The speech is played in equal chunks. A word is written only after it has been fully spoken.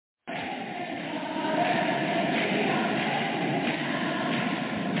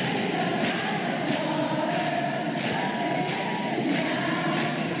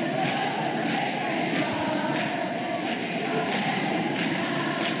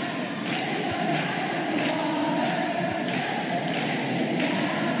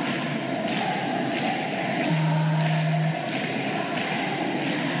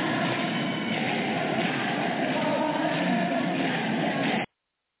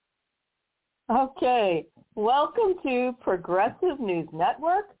Okay, welcome to Progressive News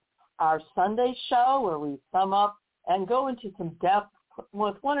Network, our Sunday show where we sum up and go into some depth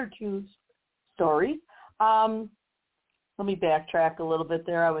with one or two stories. Let me backtrack a little bit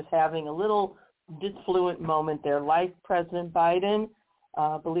there. I was having a little disfluent moment there. Like President Biden,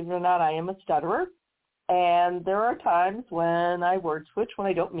 believe it or not, I am a stutterer, and there are times when I word switch when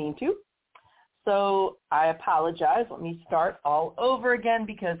I don't mean to. So I apologize. Let me start all over again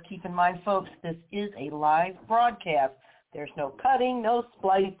because keep in mind, folks, this is a live broadcast. There's no cutting, no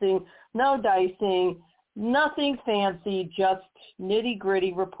splicing, no dicing, nothing fancy, just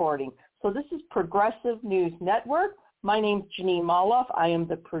nitty-gritty reporting. So this is Progressive News Network. My name's Jeanine Molloff. I am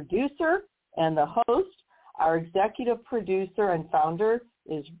the producer and the host. Our executive producer and founder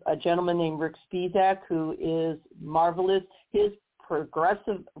is a gentleman named Rick Spizak, who is marvelous. His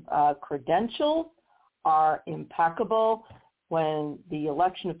progressive credentials are impeccable. When the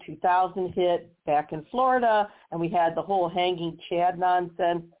election of 2000 hit back in Florida and we had the whole hanging Chad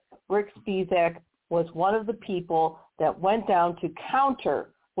nonsense, Rick Spizak was one of the people that went down to counter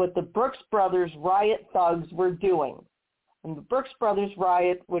what the Brooks Brothers riot thugs were doing. And the Brooks Brothers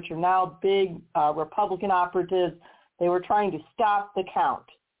riot, which are now big Republican operatives, they were trying to stop the count.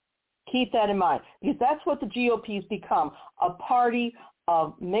 Keep that in mind, because that's what the GOP's become, a party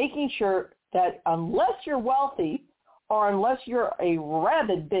of making sure that unless you're wealthy or unless you're a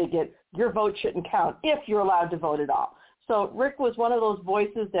rabid bigot, your vote shouldn't count if you're allowed to vote at all. So Rick was one of those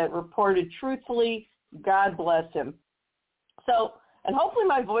voices that reported truthfully. God bless him. So, and hopefully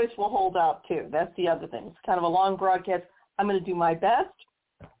my voice will hold out too. That's the other thing. It's kind of a long broadcast. I'm going to do my best.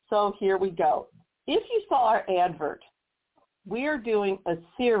 So here we go. If you saw our advert, we are doing a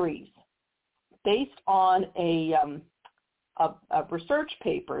series based on a research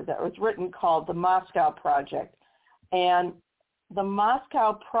paper that was written called the Moscow Project. And the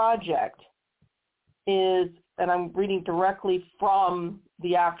Moscow Project is, and I'm reading directly from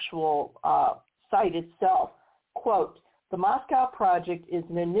the actual site itself, quote, the Moscow Project is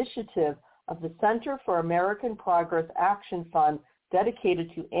an initiative of the Center for American Progress Action Fund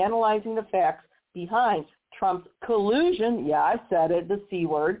dedicated to analyzing the facts behind Trump's collusion, yeah, I said it, the C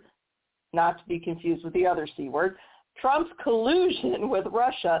word, not to be confused with the other C word, Trump's collusion with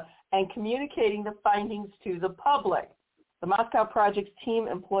Russia and communicating the findings to the public. The Moscow Project's team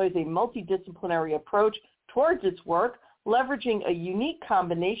employs a multidisciplinary approach towards its work, leveraging a unique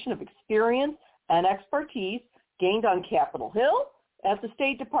combination of experience and expertise gained on Capitol Hill, at the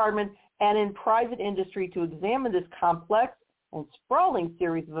State Department, and in private industry to examine this complex and sprawling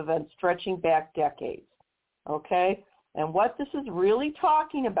series of events stretching back decades. Okay? And what this is really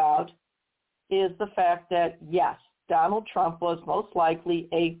talking about is the fact that, yes, Donald Trump was most likely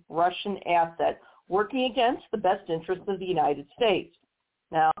a Russian asset working against the best interests of the United States.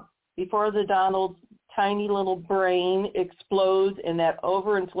 Now, before the Donald's tiny little brain explodes in that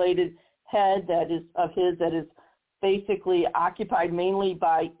overinflated head that is basically occupied mainly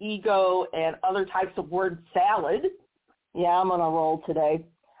by ego and other types of word salad, yeah, I'm on a roll today.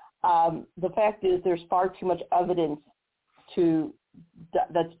 The fact is there's far too much evidence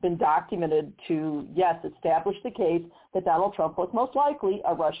that's been documented to, yes, establish the case that Donald Trump was most likely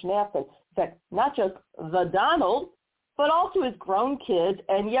a Russian asset. In fact, not just the Donald, but also his grown kids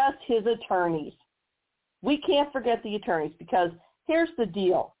and, yes, his attorneys. We can't forget the attorneys because here's the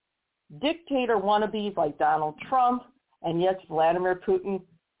deal. Dictator wannabes like Donald Trump and, yes, Vladimir Putin,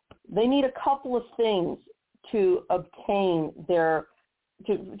 they need a couple of things to obtain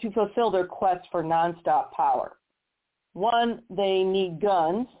to fulfill their quest for nonstop power. One, they need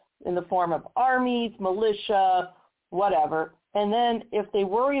guns in the form of armies, militia, whatever. And then if they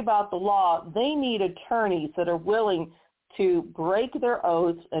worry about the law, they need attorneys that are willing to break their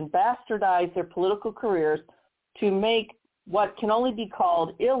oaths and bastardize their political careers to make what can only be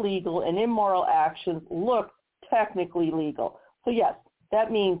called illegal and immoral actions look technically legal. So yes,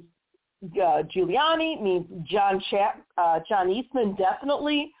 that means Giuliani, means John Eastman,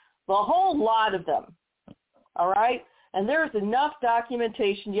 definitely, the whole lot of them. All right? And there is enough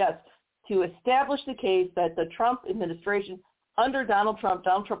documentation, yes, to establish the case that the Trump administration under Donald Trump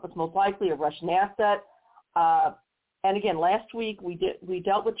was most likely a Russian asset. And again, last week we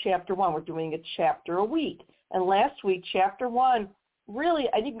dealt with Chapter 1. We're doing a chapter a week. And last week, Chapter 1, really,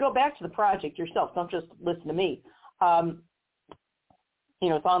 and you can go back to the project yourself. Don't just listen to me.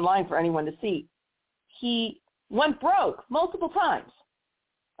 It's online for anyone to see. He went broke multiple times.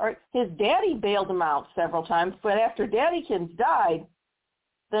 All right, his daddy bailed him out several times, but after Daddykins died,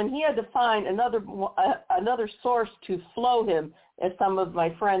 then he had to find another source to flow him, as some of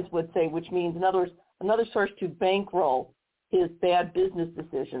my friends would say, which means another source to bankroll his bad business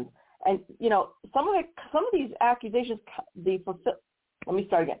decisions. And, some of these accusations, let me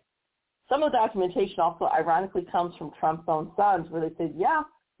start again. Some of the documentation also ironically comes from Trump's own sons, where they said, yeah,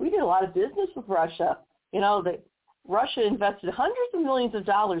 we did a lot of business with Russia. That Russia invested hundreds of millions of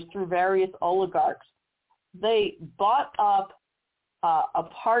dollars through various oligarchs. They bought up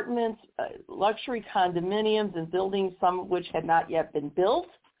apartments, luxury condominiums, and buildings, some of which had not yet been built,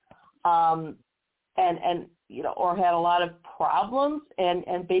 or had a lot of problems,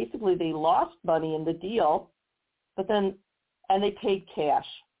 and basically they lost money in the deal, and they paid cash.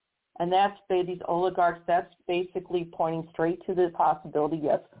 And these oligarchs, that's basically pointing straight to the possibility,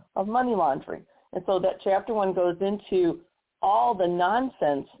 yes, of money laundering. And so that chapter 1 goes into all the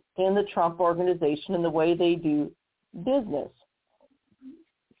nonsense in the Trump organization and the way they do business.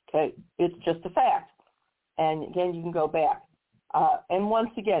 Okay, it's just a fact. And again, you can go back. And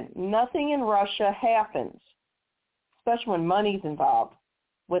once again, nothing in Russia happens, especially when money's involved,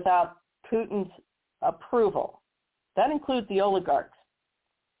 without Putin's approval. That includes the oligarchs.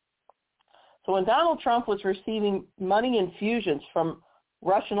 So when Donald Trump was receiving money infusions from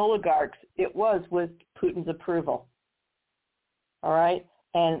Russian oligarchs, it was with Putin's approval. All right?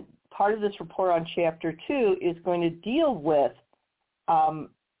 And part of this report on Chapter 2 is going to deal with,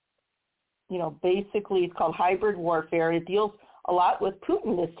 basically it's called hybrid warfare. It deals a lot with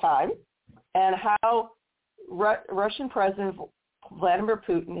Putin this time and how Russian President Vladimir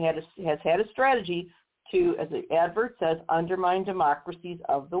Putin has had a strategy to, as the advert says, undermine democracies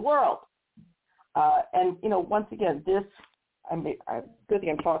of the world. Once again, this, good thing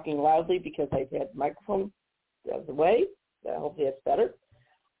I'm talking loudly because I've had the microphone out of the way. Hopefully that's better.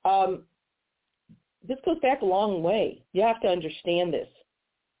 This goes back a long way. You have to understand this.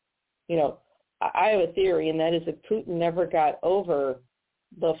 I have a theory, and that is that Putin never got over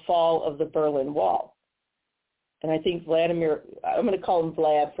the fall of the Berlin Wall. And I think Vladimir, I'm going to call him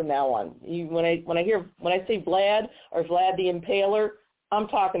Vlad from now on. When I say Vlad or Vlad the Impaler, I'm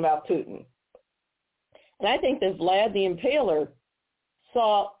talking about Putin. And I think that Vlad the Impaler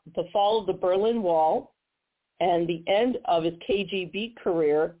saw the fall of the Berlin Wall and the end of his KGB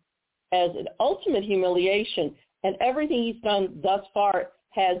career as an ultimate humiliation, and everything he's done thus far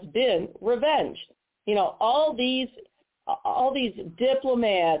has been revenge. All these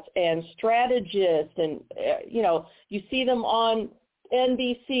diplomats and strategists, and you see them on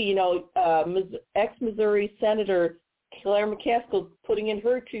NBC. Ex-Missouri Senator Claire McCaskill putting in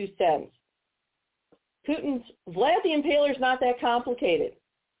her 2 cents. Vlad the Impaler is not that complicated.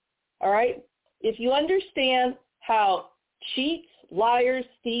 All right? If you understand how cheats, liars,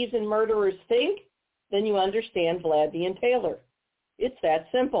 thieves, and murderers think, then you understand Vlad the Impaler. It's that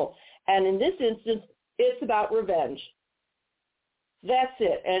simple. And in this instance, it's about revenge. That's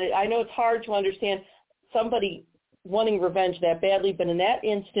it. And I know it's hard to understand somebody wanting revenge that badly, but in that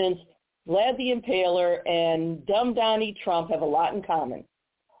instance, Vlad the Impaler and dumb Donnie Trump have a lot in common.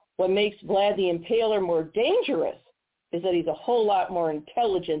 What makes Vlad the Impaler more dangerous is that he's a whole lot more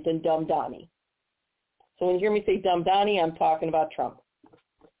intelligent than dumb Donnie. So when you hear me say dumb Donnie, I'm talking about Trump.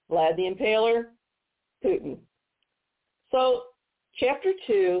 Vlad the Impaler, Putin. So Chapter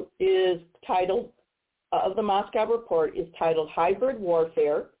 2 is titled, of the Moscow Report, is titled Hybrid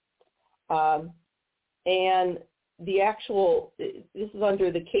Warfare. And the actual, this is under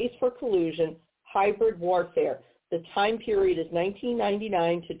the case for collusion, hybrid warfare. The time period is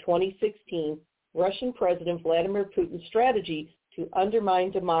 1999 to 2016, Russian President Vladimir Putin's strategy to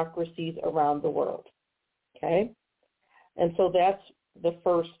undermine democracies around the world. Okay? And so that's the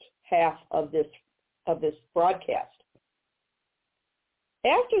first half of this broadcast.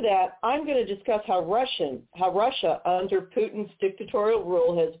 After that, I'm going to discuss how Russia, under Putin's dictatorial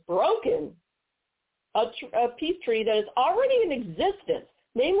rule, has broken a peace treaty that is already in existence,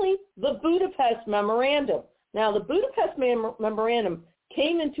 namely the Budapest Memorandum. Now, the Budapest Memorandum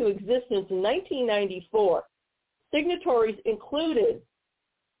came into existence in 1994. Signatories included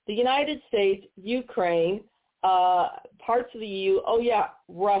the United States, Ukraine, parts of the EU,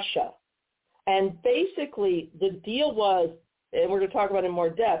 Russia. And basically, the deal was, and we're going to talk about it in more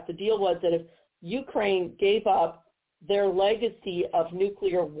depth, the deal was that if Ukraine gave up their legacy of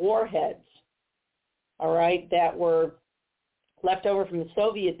nuclear warheads, all right, that were left over from the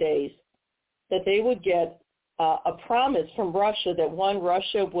Soviet days, that they would get a promise from Russia that, one,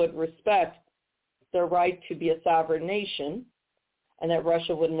 Russia would respect their right to be a sovereign nation and that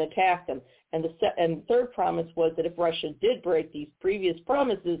Russia wouldn't attack them. And the third promise was that if Russia did break these previous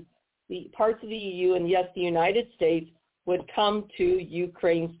promises, the parts of the EU and, yes, the United States would come to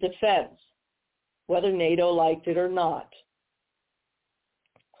Ukraine's defense, whether NATO liked it or not.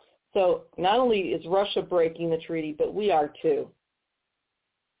 So not only is Russia breaking the treaty, but we are too.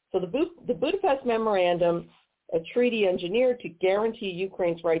 So the Budapest Memorandum, a treaty engineered to guarantee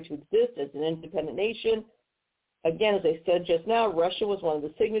Ukraine's right to exist as an independent nation. Again, as I said just now, Russia was one of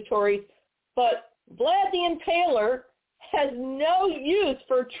the signatories, but Vlad the Impaler has no use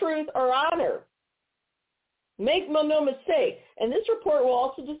for truth or honor. Make no mistake. And this report will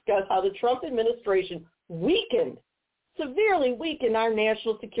also discuss how the Trump administration severely weakened our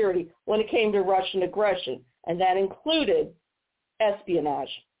national security when it came to Russian aggression, and that included espionage.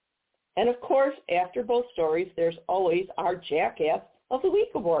 And of course, after both stories, there's always our Jackass of the Week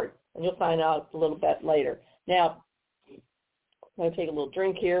award, and you'll find out a little bit later. Now, I'm going to take a little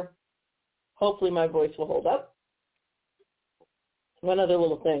drink here. Hopefully my voice will hold up. One other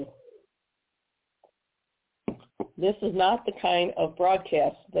little thing. This is not the kind of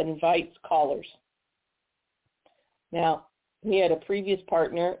broadcast that invites callers. Now, we had a previous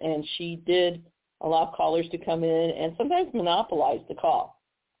partner, and she did allow callers to come in and sometimes monopolize the call.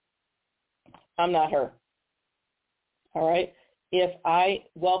 I'm not her. All right? If I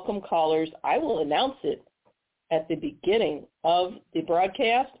welcome callers, I will announce it at the beginning of the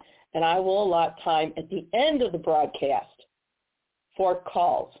broadcast, and I will allot time at the end of the broadcast for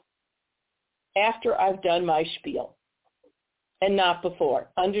calls after I've done my spiel and not before.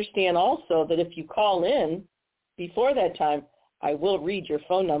 Understand also that if you call in before that time, I will read your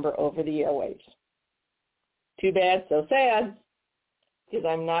phone number over the airwaves. Too bad, so sad, because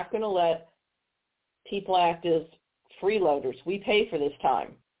I'm not going to let people act as freeloaders. We pay for this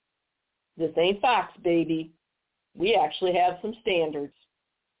time. This ain't Fox, baby. We actually have some standards.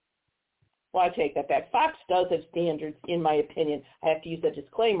 Well, I take that back. Fox does have standards, in my opinion. I have to use that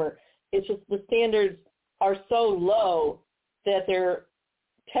disclaimer. It's just the standards are so low that they're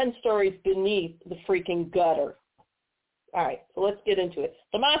 10 stories beneath the freaking gutter. All right, so let's get into it.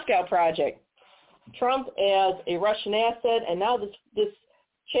 The Moscow Project. Trump as a Russian asset, and now this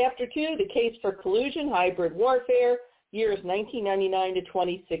Chapter 2, the case for collusion, hybrid warfare, years 1999 to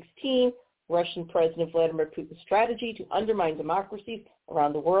 2016, Russian President Vladimir Putin's strategy to undermine democracies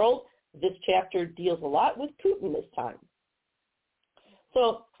around the world. This chapter deals a lot with Putin this time.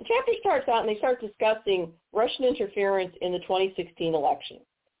 So the chapter starts out, and they start discussing Russian interference in the 2016 election.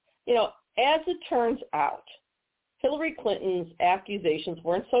 You know, as it turns out, Hillary Clinton's accusations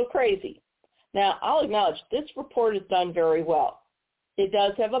weren't so crazy. Now, I'll acknowledge this report is done very well. It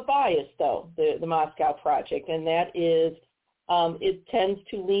does have a bias, though, the Moscow Project, and that is it tends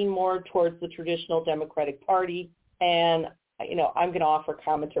to lean more towards the traditional Democratic Party, and, you know, I'm going to offer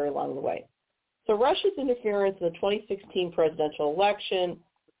commentary along the way. So Russia's interference in the 2016 presidential election,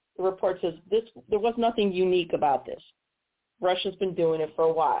 the report says there was nothing unique about this. Russia's been doing it for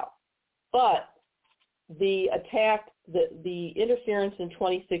a while. But the attack, the interference in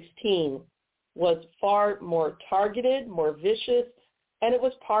 2016 was far more targeted, more vicious, and it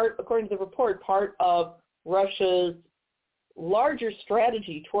was according to the report, part of Russia's larger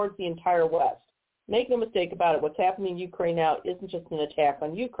strategy towards the entire West. Make no mistake about it, what's happening in Ukraine now isn't just an attack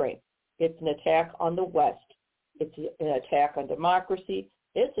on Ukraine. It's an attack on the West. It's an attack on democracy.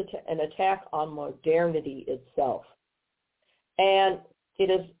 It's an attack on modernity itself. And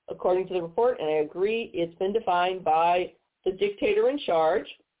it is, according to the report, and I agree, it's been defined by the dictator in charge,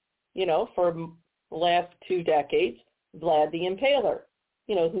 you know, for the last 2 decades, Vlad the Impaler,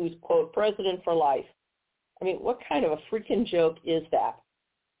 you know, who's, quote, president for life. I mean, what kind of a freaking joke is that?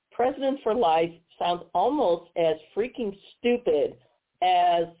 President for life sounds almost as freaking stupid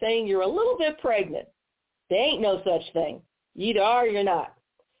as saying you're a little bit pregnant. There ain't no such thing. You either are or you're not.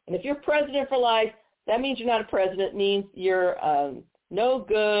 And if you're president for life, that means you're not a president. It means you're no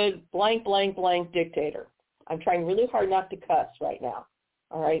good, blank, blank, blank dictator. I'm trying really hard not to cuss right now.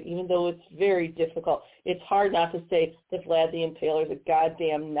 All right, even though it's very difficult. It's hard not to say that Vlad the Impaler is a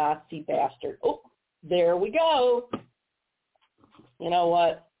goddamn Nazi bastard. Oh, there we go. You know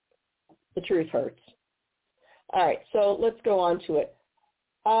what? The truth hurts. All right, so let's go on to it.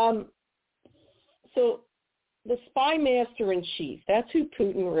 So the spy master in chief, that's who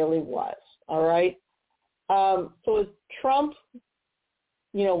Putin really was, all right? So as Trump,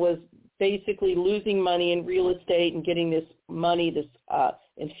 you know, was basically losing money in real estate and getting this money, this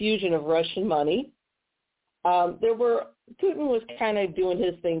infusion of Russian money, Putin was kind of doing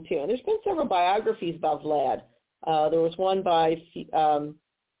his thing too. And there's been several biographies about Vlad. There was one by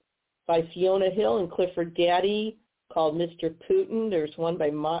Fiona Hill and Clifford Gaddy called Mr. Putin. There's one by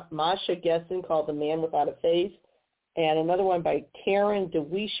Masha Gessen called The Man Without a Face, and another one by Karen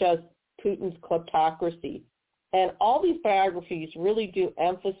DeWisha, Putin's Kleptocracy. And all these biographies really do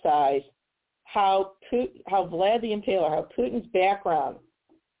emphasize how Vlad the Impaler, how Putin's background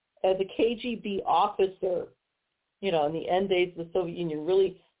as a KGB officer, you know, in the end days of the Soviet Union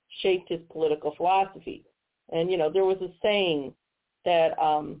really shaped his political philosophy. And, there was a saying that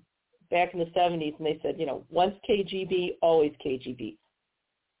back in the 70s, and they said, once KGB, always KGB.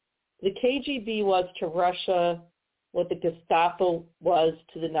 The KGB was to Russia what the Gestapo was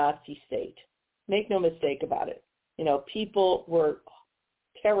to the Nazi state. Make no mistake about it. People were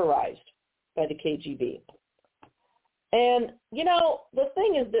terrorized by the KGB. And, the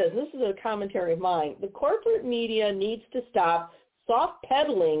thing is this is a commentary of mine. The corporate media needs to stop soft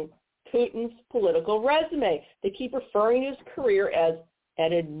peddling Putin's political resume. They keep referring to his career as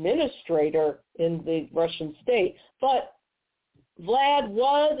an administrator in the Russian state. But Vlad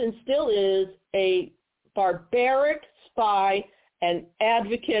was and still is a barbaric spy and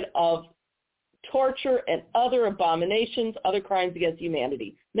advocate of torture and other abominations, other crimes against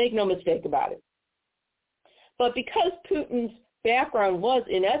humanity. Make no mistake about it. But because Putin's background was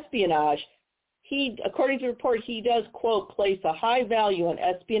in espionage, he, according to the report, he does, quote, place a high value on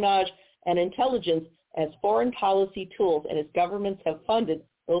espionage and intelligence as foreign policy tools, and his governments have funded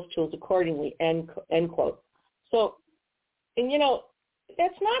those tools accordingly, end quote. So, and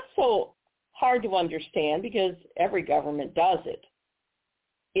that's not so hard to understand because every government does it.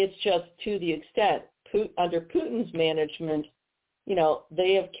 It's just to the extent, under Putin's management,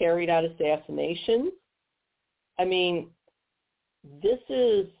 they have carried out assassinations. I mean, this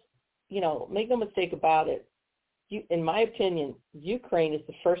is, make no mistake about it. In my opinion, Ukraine is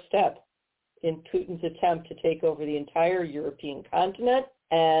the first step in Putin's attempt to take over the entire European continent.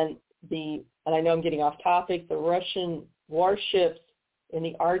 And I know I'm getting off topic, the Russian warships in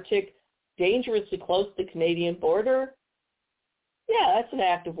the Arctic, dangerously close to the Canadian border. Yeah, that's an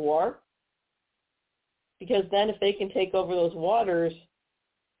act of war. Because then if they can take over those waters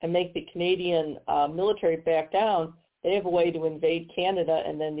and make the Canadian military back down, they have a way to invade Canada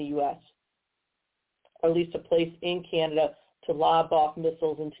and then the U.S., or at least a place in Canada to lob off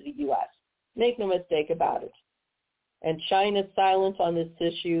missiles into the U.S. Make no mistake about it. And China's silence on this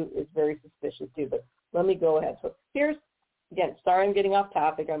issue is very suspicious too, but let me go ahead. So here's, again, sorry I'm getting off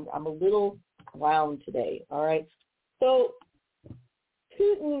topic. I'm a little wound today, all right? So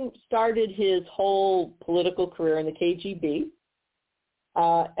Putin started his whole political career in the KGB,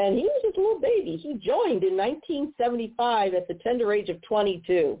 and he was just a little baby. He joined in 1975 at the tender age of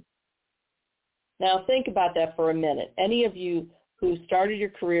 22. Now think about that for a minute. Any of you who started your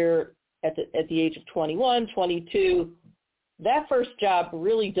career at the age of 21, 22, that first job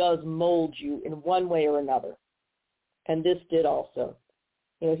really does mold you in one way or another, and this did also.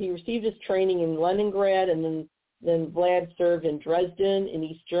 He received his training in Leningrad, and then Vlad served in Dresden in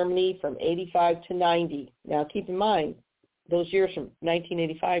East Germany from 85 to 90. Now keep in mind, those years from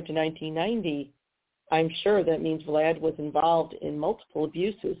 1985 to 1990, I'm sure that means Vlad was involved in multiple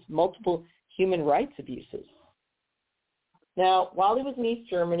abuses, multiple human rights abuses. Now, while he was in East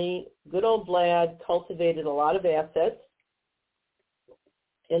Germany, good old Vlad cultivated a lot of assets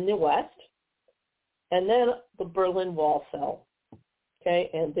in the West, and then the Berlin Wall fell. Okay,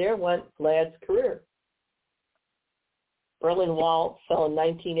 and there went Vlad's career. Berlin Wall fell in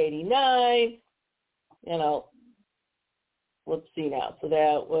 1989. Let's see now. So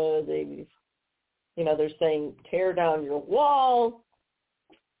that was they're saying tear down your wall.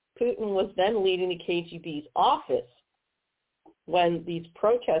 Putin was then leading the KGB's office when these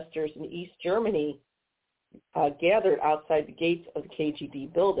protesters in East Germany gathered outside the gates of the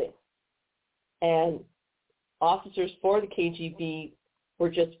KGB building. And officers for the KGB were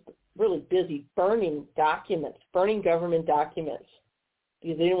just really busy burning government documents,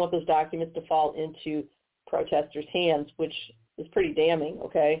 because they didn't want those documents to fall into protesters' hands, which is pretty damning,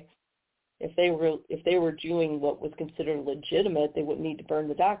 okay? If they were doing what was considered legitimate, they wouldn't need to burn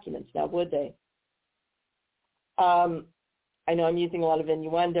the documents, now would they? I know I'm using a lot of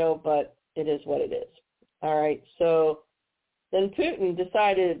innuendo, but it is what it is. All right, so then Putin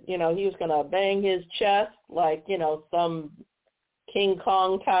decided, he was going to bang his chest like, some King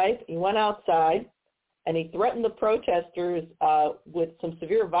Kong type. He went outside and he threatened the protesters with some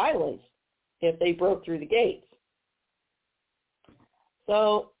severe violence if they broke through the gates.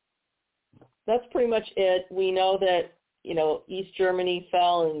 So that's pretty much it. We know that, East Germany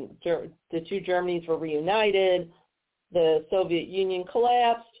fell and the two Germanys were reunited. The Soviet Union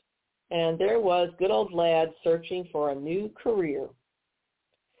collapsed, and there was good old Vlad searching for a new career.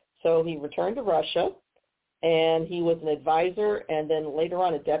 So he returned to Russia, and he was an advisor and then later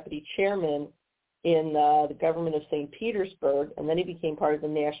on a deputy chairman in the government of St. Petersburg, and then he became part of the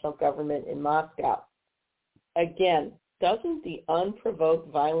national government in Moscow. Again, doesn't the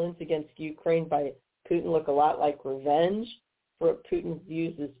unprovoked violence against Ukraine by Putin look a lot like revenge for what Putin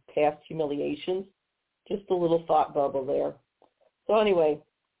views as past humiliations? Just a little thought bubble there. So anyway,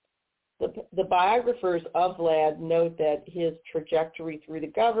 the biographers of Vlad note that his trajectory through the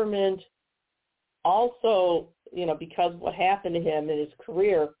government, also, because of what happened to him in his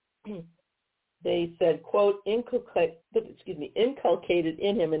career, they said, quote, inculcated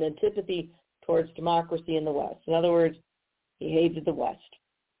in him an antipathy towards democracy in the West. In other words, he hated the West.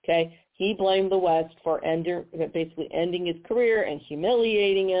 Okay? He blamed the West for basically ending his career and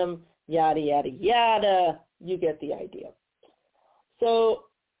humiliating him, yada, yada, yada. You get the idea. So,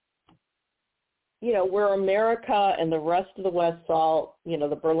 where America and the rest of the West saw,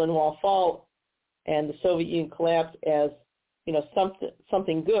 the Berlin Wall fall and the Soviet Union collapse as,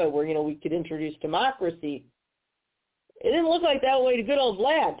 something good where, we could introduce democracy, it didn't look like that way to good old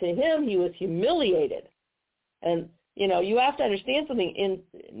Vlad. To him, he was humiliated. And, you have to understand something.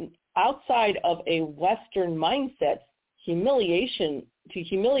 In outside of a Western mindset, to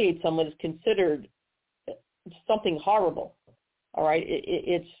humiliate someone is considered something horrible. All right?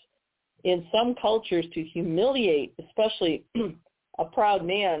 It's in some cultures to humiliate, especially a proud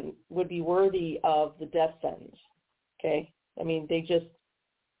man, would be worthy of the death sentence. Okay? I mean, they just,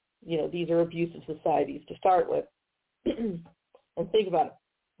 these are abusive societies to start with. And think about it.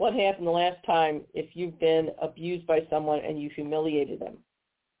 What happened the last time if you've been abused by someone and you humiliated them?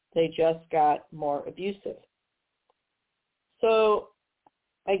 They just got more abusive. So,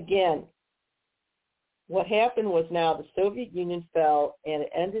 again, what happened was now the Soviet Union fell and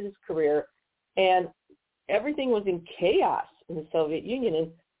it ended his career, and everything was in chaos in the Soviet Union.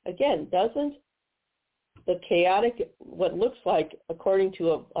 And again, doesn't the chaotic, what looks like, according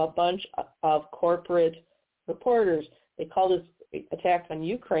to a bunch of corporate reporters, they call this attack on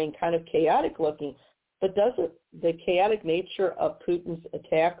Ukraine kind of chaotic looking, but doesn't the chaotic nature of Putin's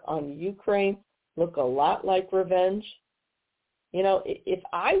attack on Ukraine look a lot like revenge? If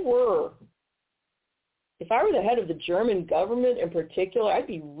I were the head of the German government in particular, I'd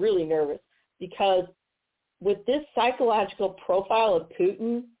be really nervous, because with this psychological profile of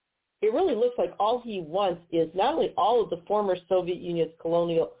Putin, it really looks like all he wants is not only all of the former Soviet Union's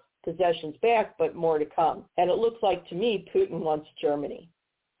colonial possessions back, but more to come. And it looks like, to me, Putin wants Germany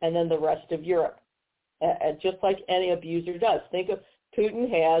and then the rest of Europe, just like any abuser does. Think of Putin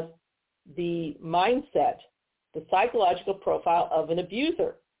has the mindset, the psychological profile of an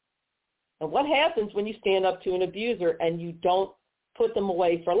abuser. And what happens when you stand up to an abuser and you don't put them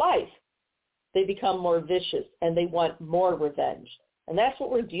away for life? They become more vicious and they want more revenge. And that's what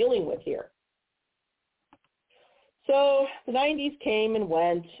we're dealing with here. So the 90s came and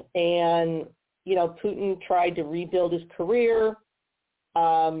went, and, Putin tried to rebuild his career.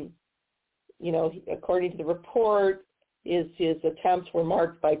 According to the report, his attempts were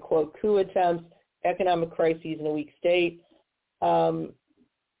marked by, quote, coup attempts, economic crises, and a weak state. And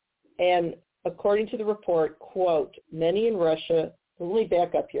according to the report, quote, many in Russia, let me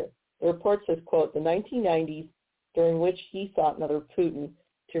back up here. The report says, quote, the 1990s, during which he sought, another Putin,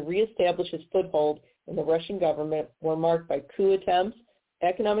 to reestablish his foothold in the Russian government, were marked by coup attempts,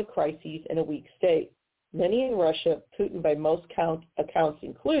 economic crises, and a weak state. Many in Russia, Putin by most accounts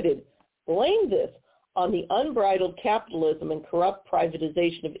included, blamed this on the unbridled capitalism and corrupt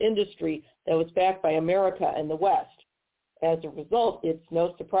privatization of industry that was backed by America and the West. As a result, it's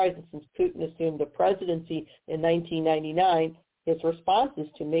no surprise that since Putin assumed the presidency in 1999, his responses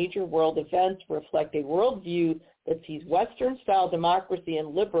to major world events reflect a worldview that sees Western-style democracy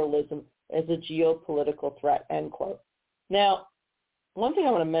and liberalism as a geopolitical threat, end quote. Now, one thing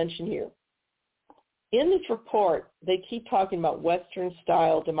I want to mention here. In this report, they keep talking about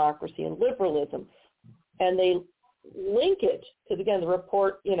Western-style democracy and liberalism, and they link it, because, again, the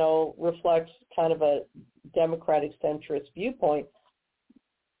report, reflects kind of a democratic centrist viewpoint.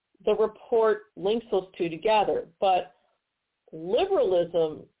 The report links those two together, but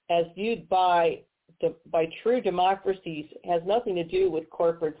liberalism, as viewed by true democracies, has nothing to do with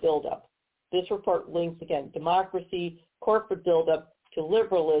corporate buildup. This report links, again, democracy, corporate buildup to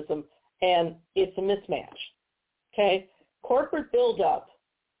liberalism, and it's a mismatch. Okay? Corporate buildup,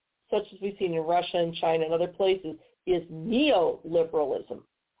 such as we've seen in Russia and China and other places, is neoliberalism.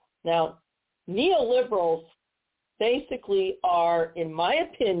 Now, neoliberals basically are, in my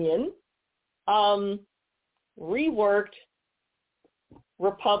opinion, reworked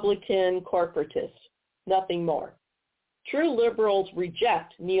Republican corporatists, nothing more. True liberals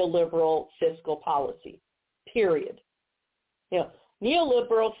reject neoliberal fiscal policy, period.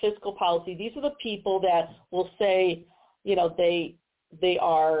 Neoliberal fiscal policy, these are the people that will say, they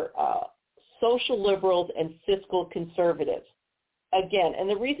are social liberals and fiscal conservatives. Again, and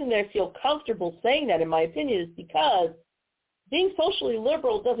the reason that I feel comfortable saying that, in my opinion, is because being socially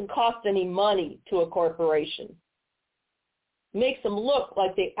liberal doesn't cost any money to a corporation. makes them look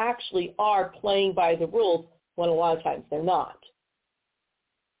like they actually are playing by the rules when a lot of times they're not.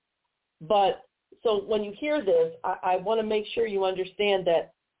 But so when you hear this, I want to make sure you understand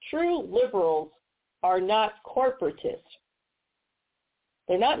that true liberals are not corporatists.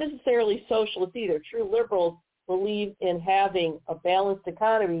 They're not necessarily socialists either. True liberals believe in having a balanced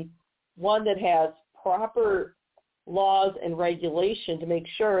economy, one that has proper laws and regulation to make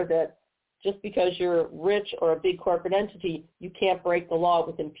sure that just because you're rich or a big corporate entity, you can't break the law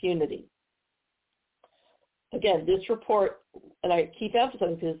with impunity. Again, this report, and I keep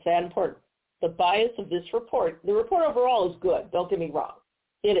emphasizing because it's that important, the bias of this report, the report overall is good, don't get me wrong.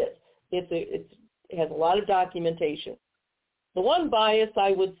 It is. It has a lot of documentation. The one bias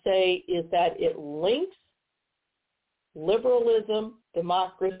I would say is that it links liberalism,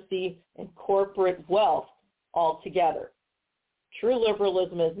 democracy, and corporate wealth all together. True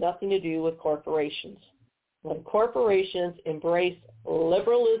liberalism has nothing to do with corporations. When corporations embrace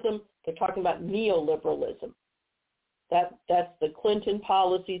liberalism, they're talking about neoliberalism. That's the Clinton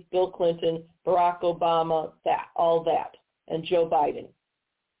policies, Bill Clinton, Barack Obama, all that, and Joe Biden.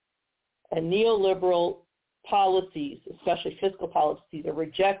 And neoliberal policies, especially fiscal policies, are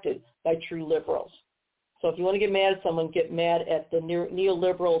rejected by true liberals. So if you want to get mad at someone, get mad at the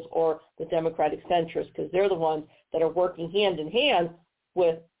neoliberals or the democratic centrists, because they're the ones that are working hand in hand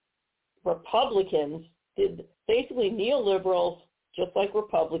with Republicans. Basically, neoliberals, just like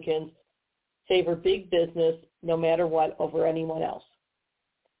Republicans, favor big business no matter what over anyone else.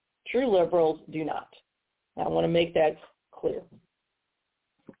 True liberals do not. I want to make that clear.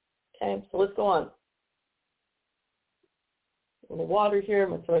 Okay, so let's go on. A little water here.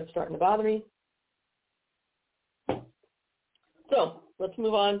 My throat's starting to bother me. So let's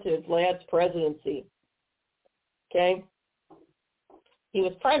move on to Vlad's presidency. Okay. He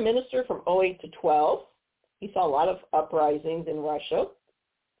was prime minister from 2008 to 2012. He saw a lot of uprisings in Russia.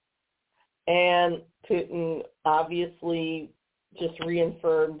 And Putin obviously just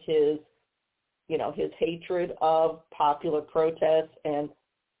reaffirmed his hatred of popular protests and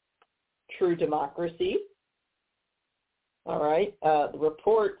true democracy. All right. The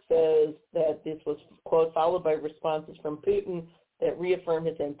report says that this was, quote, followed by responses from Putin that reaffirmed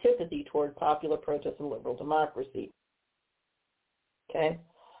his antipathy toward popular protests and liberal democracy. Okay.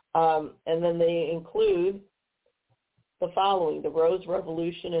 And then they include the following: the Rose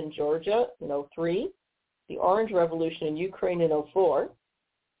Revolution in Georgia in 2003, the Orange Revolution in Ukraine in 2004,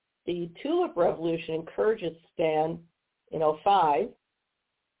 the Tulip Revolution in Kyrgyzstan in 2005,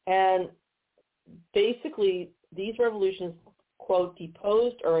 and basically these revolutions, quote,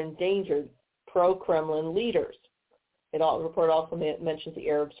 deposed or endangered pro-Kremlin leaders. The report also mentions the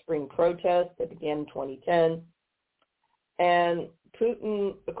Arab Spring protests that began in 2010. And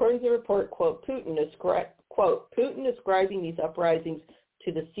Putin, according to the report, quote, Putin ascribing these uprisings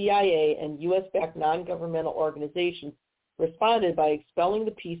to the CIA and U.S.-backed non-governmental organizations responded by expelling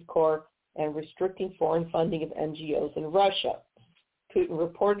the Peace Corps and restricting foreign funding of NGOs in Russia. Putin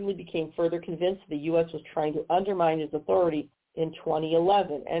reportedly became further convinced the U.S. was trying to undermine his authority in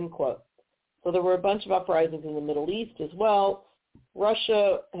 2011, end quote. So there were a bunch of uprisings in the Middle East as well.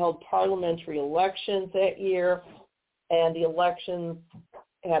 Russia held parliamentary elections that year, and the elections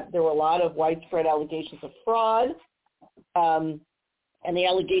there were a lot of widespread allegations of fraud, and the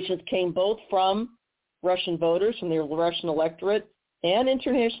allegations came both from Russian voters, from the Russian electorate, and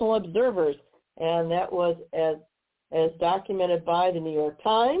international observers, and that was as documented by the New York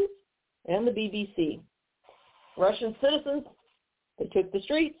Times and the BBC. Russian citizens, they took the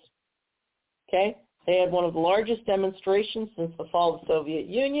streets. Okay, they had one of the largest demonstrations since the fall of the Soviet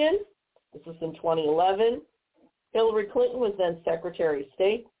Union. This was in 2011. Hillary Clinton was then Secretary of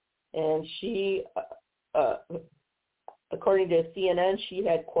State, and she, according to CNN, she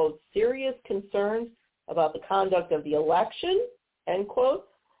had, quote, serious concerns about the conduct of the election, end quote.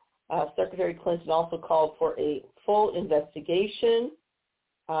 Secretary Clinton also called for a full investigation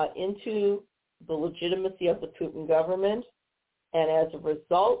into the legitimacy of the Putin government, and as a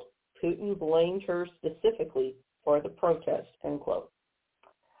result, Putin blamed her specifically for the protest, end quote.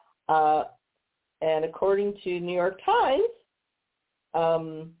 And according to New York Times,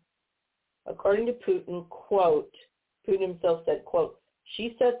 according to Putin, quote, Putin himself said, quote,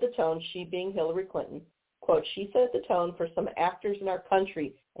 she set the tone, she being Hillary Clinton, quote, she set the tone for some actors in our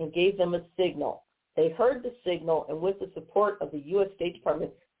country and gave them a signal. They heard the signal and with the support of the U.S. State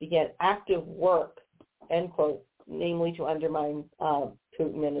Department began active work, end quote, namely to undermine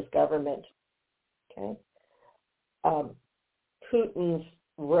Putin and his government. Okay. Putin's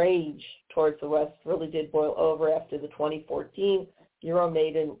rage towards the West really did boil over after the 2014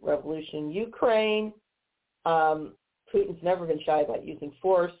 Euromaidan revolution in Ukraine. Putin's never been shy about using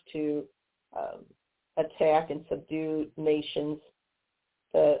force to attack and subdue nations.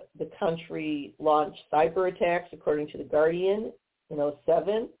 The country launched cyber attacks, according to The Guardian, in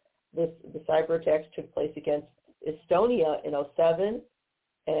 2007. The cyber attacks took place against Estonia in 2007,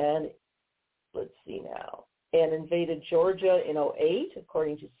 and let's see now, and invaded Georgia in 2008,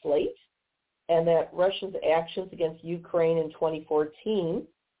 according to Slate, and that Russia's actions against Ukraine in 2014,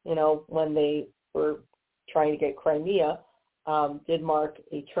 when they were trying to get Crimea, did mark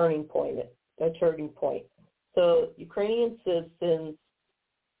a turning point. So Ukrainian citizens,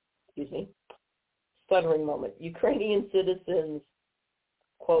 stuttering moment, Ukrainian citizens,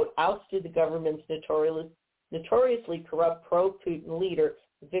 quote, ousted the government's notoriously corrupt pro-Putin leader,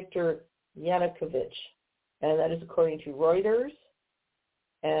 Viktor Yanukovych. And that is according to Reuters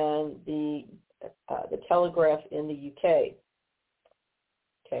and the Telegraph in the UK.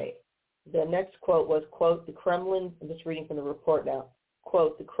 Okay. The next quote was, quote, the Kremlin, I'm just reading from the report now,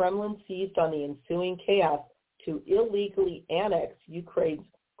 quote, the Kremlin seized on the ensuing chaos to illegally annex Ukraine's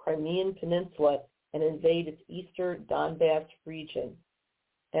Crimean Peninsula and invade its eastern Donbass region,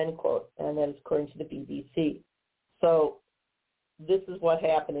 end quote. And that is according to the BBC. So this is what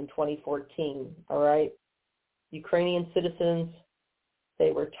happened in 2014, all right? Ukrainian citizens,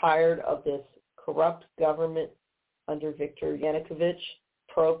 they were tired of this corrupt government under Viktor Yanukovych,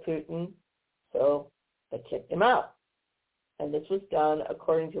 pro-Putin, so they kicked him out. And this was done,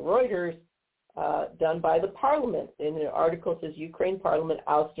 according to Reuters, done by the parliament. In the article, it says Ukraine parliament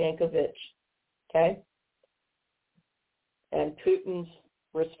ousts Yanukovych, okay? And Putin's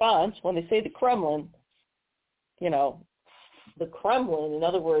response, when they say the Kremlin, the Kremlin, in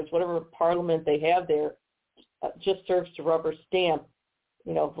other words, whatever parliament they have there, just serves to rubber stamp,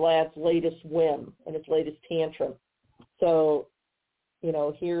 Vlad's latest whim and his latest tantrum. So,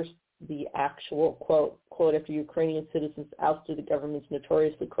 here's the actual quote, after Ukrainian citizens ousted the government's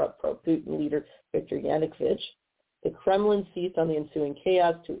notoriously corrupt pro-Putin leader, Viktor Yanukovych, the Kremlin seized on the ensuing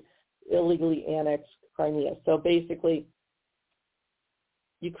chaos to illegally annex Crimea. So basically,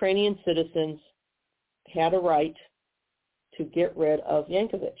 Ukrainian citizens had a right to get rid of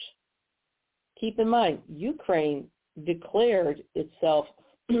Yanukovych. Keep in mind, Ukraine declared itself,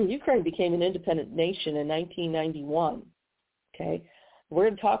 Ukraine became an independent nation in 1991, okay? We're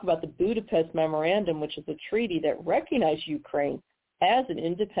going to talk about the Budapest Memorandum, which is a treaty that recognized Ukraine as an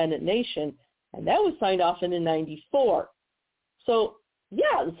independent nation, and that was signed off in 1994. So,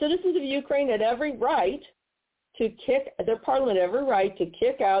 yeah, the citizens of Ukraine had every right to their parliament had every right to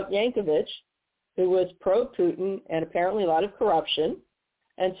kick out Yanukovych, who was pro-Putin and apparently a lot of corruption.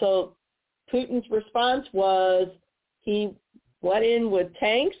 And so Putin's response was he went in with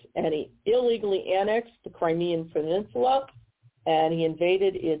tanks and he illegally annexed the Crimean Peninsula and he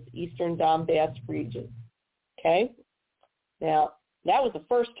invaded its eastern Donbass region. Okay? Now, that was the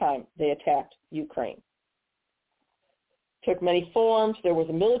first time they attacked Ukraine. Took many forms. There was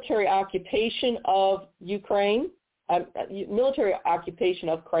a military occupation of Ukraine, military occupation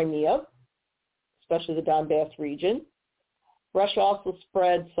of Crimea, especially the Donbass region. Russia also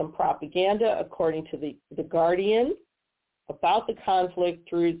spread some propaganda, according to the Guardian, about the conflict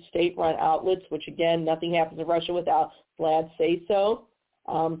through state-run outlets, which, again, nothing happens in Russia without Vlad say-so.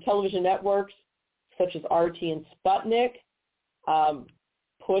 Television networks such as RT and Sputnik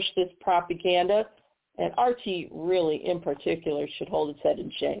push this propaganda, and RT really, in particular, should hold its head in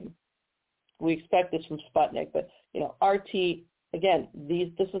shame. We expect this from Sputnik, but, RT, again, this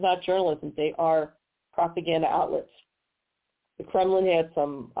is not journalism. They are propaganda outlets. The Kremlin had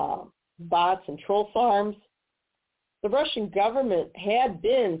some bots and troll farms. The Russian government had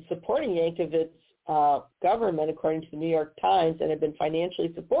been supporting Yankovic's government, according to the New York Times, and had been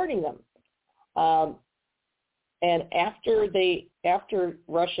financially supporting them. And after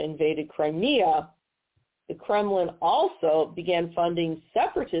Russia invaded Crimea, the Kremlin also began funding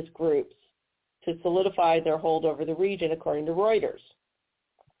separatist groups to solidify their hold over the region, according to Reuters.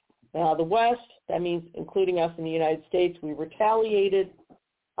 Now, the West, that means including us in the United States, we retaliated,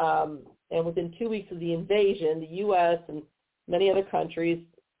 and within 2 weeks of the invasion, the U.S. and many other countries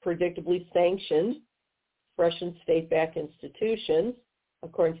predictably sanctioned Russian state-backed institutions,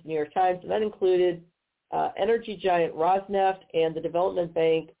 according to the New York Times, and that included energy giant Rosneft and the development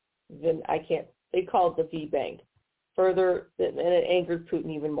bank, they call it the V Bank. Further, and it angered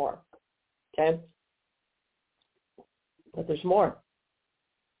Putin even more, okay? But there's more.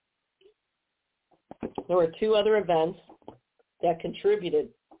 There were two other events that contributed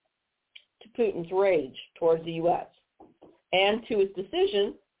to Putin's rage towards the U.S. and to his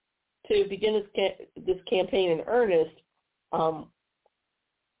decision to begin this campaign in earnest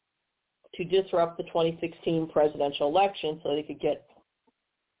to disrupt the 2016 presidential election so they could get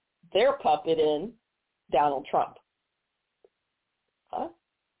their puppet in, Donald Trump. Huh?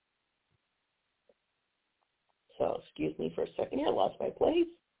 So, excuse me for a second here. I lost my place.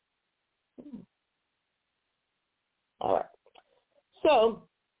 All right. So,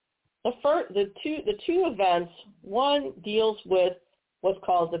 the two events, one deals with what's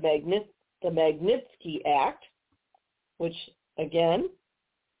called the Magnitsky Act, which, again,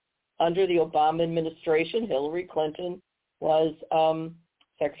 under the Obama administration, Hillary Clinton was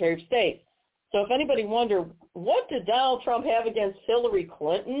Secretary of State. So if anybody wondered, what did Donald Trump have against Hillary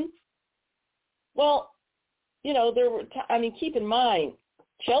Clinton? Well, keep in mind,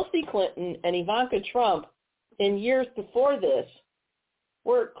 Chelsea Clinton and Ivanka Trump in years before this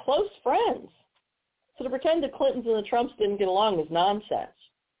were close friends. So to pretend the Clintons and the Trumps didn't get along is nonsense.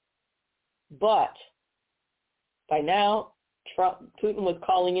 But by now, Putin was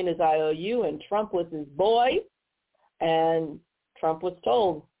calling in his IOU, and Trump was his boy, and Trump was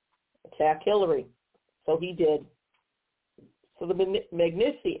told, attack Hillary. So he did. So the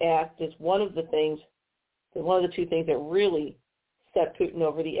Magnitsky Act is one of the two things that really set Putin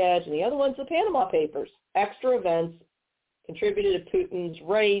over the edge, and the other one's the Panama Papers. Extra events contributed to Putin's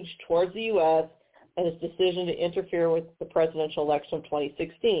rage towards the U.S. and his decision to interfere with the presidential election of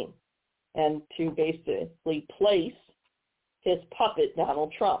 2016 and to basically place his puppet,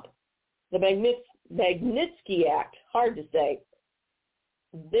 Donald Trump. The Magnitsky Act, hard to say,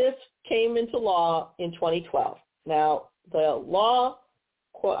 this came into law in 2012. Now, the law,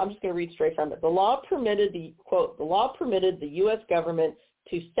 quote, I'm just going to read straight from it. The law permitted the U.S. government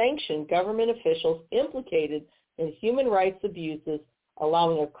to sanction government officials implicated in human rights abuses,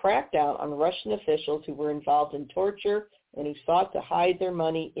 allowing a crackdown on Russian officials who were involved in torture and who sought to hide their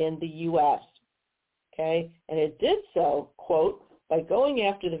money in the U.S. Okay? And it did so, quote, by going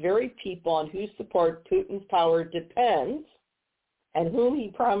after the very people on whose support Putin's power depends and whom he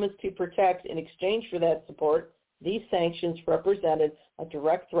promised to protect in exchange for that support. These sanctions represented a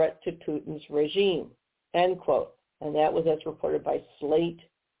direct threat to Putin's regime, end quote. And that was as reported by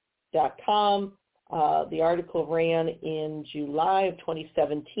Slate.com. The article ran in July of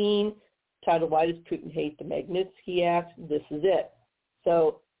 2017, titled, Why Does Putin Hate the Magnitsky Act? This is it.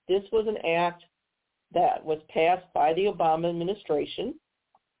 So this was an act that was passed by the Obama administration,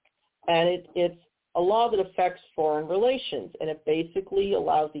 and it's a law that affects foreign relations, and it basically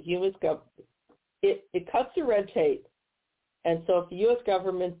allows the U.S. government, it cuts the red tape. And so if the U.S.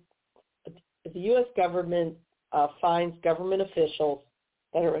 government finds government officials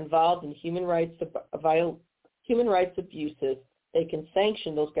that are involved in human rights abuses, they can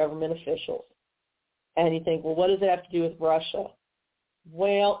sanction those government officials. And you think, well, what does that have to do with Russia?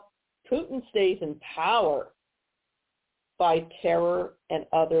 Well, Putin stays in power by terror and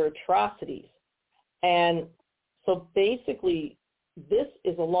other atrocities. And so basically, this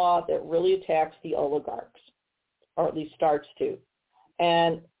is a law that really attacks the oligarchs, or at least starts to.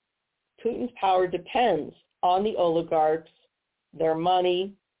 And Putin's power depends on the oligarchs, their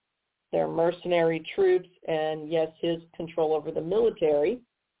money, their mercenary troops, and yes, his control over the military.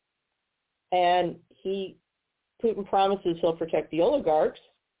 And Putin promises he'll protect the oligarchs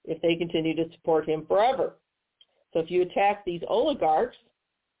if they continue to support him forever. So if you attack these oligarchs,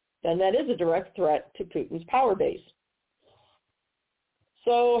 then that is a direct threat to Putin's power base.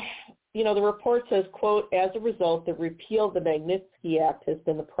 So, the report says, quote, as a result, the repeal of the Magnitsky Act has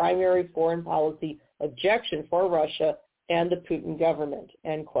been the primary foreign policy objection for Russia and the Putin government,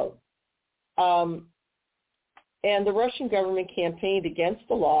 end quote. And the Russian government campaigned against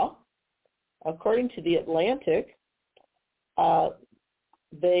the law. According to The Atlantic,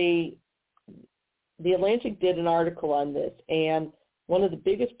 the Atlantic did an article on this, and one of the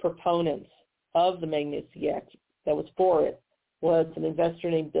biggest proponents of the Magnitsky Act that was for it was an investor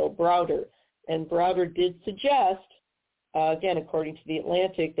named Bill Browder. And Browder did suggest, again, according to The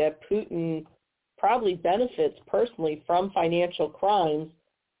Atlantic, that Putin probably benefits personally from financial crimes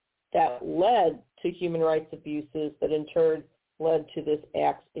that led to human rights abuses that in turn led to this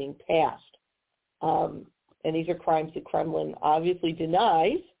act being passed. And these are crimes the Kremlin obviously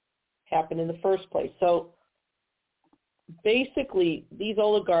denies happened in the first place. So basically, these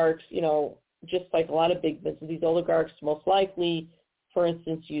oligarchs, just like a lot of big business, these oligarchs most likely, for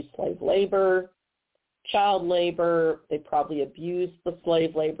instance, use slave labor, child labor. They probably abuse the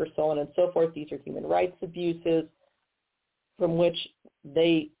slave labor, so on and so forth. These are human rights abuses from which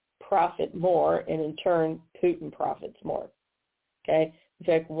they profit more, and in turn, Putin profits more. Okay? In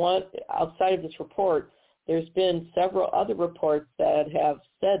fact, outside of this report, there's been several other reports that have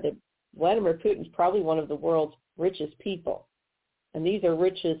said that Vladimir Putin is probably one of the world's richest people. And these are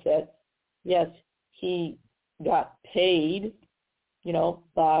riches that Yes, he got paid,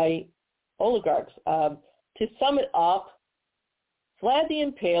 by oligarchs. To sum it up, Vlad the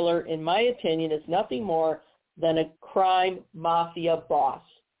Impaler, in my opinion, is nothing more than a crime mafia boss.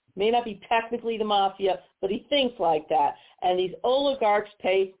 May not be technically the mafia, but he thinks like that. And these oligarchs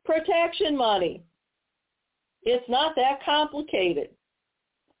pay protection money. It's not that complicated.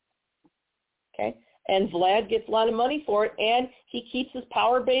 Okay? And Vlad gets a lot of money for it, and he keeps his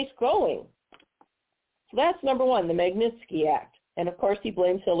power base going. So that's number one, the Magnitsky Act. And, of course, he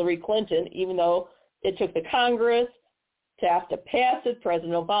blames Hillary Clinton, even though it took the Congress to have to pass it,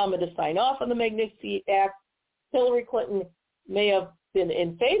 President Obama to sign off on the Magnitsky Act. Hillary Clinton may have been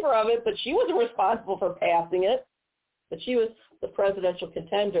in favor of it, but she wasn't responsible for passing it. But she was the presidential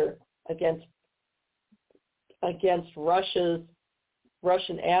contender against Russian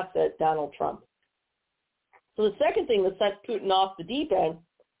asset, Donald Trump. So the second thing that sent Putin off the deep end,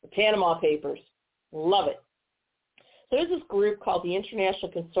 the Panama Papers. Love it. So there's this group called the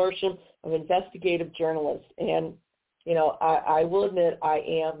International Consortium of Investigative Journalists. And, I will admit I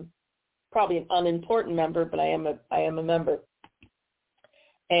am probably an unimportant member, but I am a member.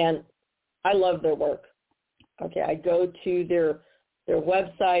 And I love their work. Okay, I go to their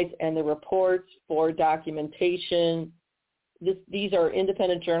websites and the reports for documentation. These are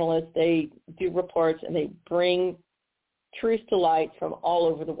independent journalists. They do reports and they bring truth to light from all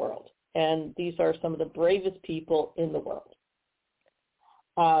over the world. And these are some of the bravest people in the world.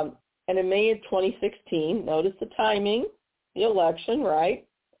 And in May of 2016, notice the timing, the election, right?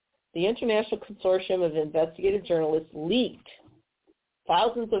 The International Consortium of Investigative Journalists leaked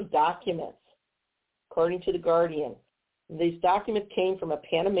thousands of documents, according to The Guardian. These documents came from a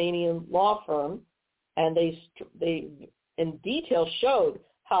Panamanian law firm, and they in detail showed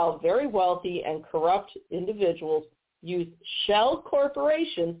how very wealthy and corrupt individuals use shell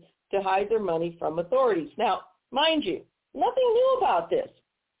corporations to hide their money from authorities. Now, mind you, nothing new about this.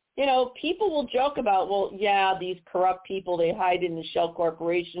 People will joke about, well, yeah, these corrupt people, they hide in the shell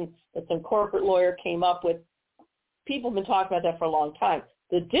corporation that some corporate lawyer came up with. People have been talking about that for a long time.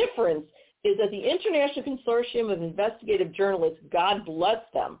 The difference is that the International Consortium of Investigative Journalists, God bless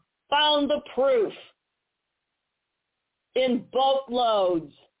them, found the proof in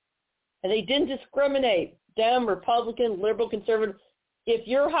boatloads. And they didn't discriminate, Dem, Republican, liberal, conservative. If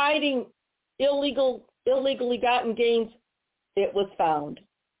you're hiding illegally gotten gains, it was found,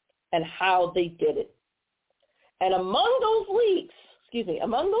 and how they did it. And among those leaks,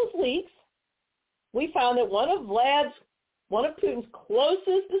 we found that one of Putin's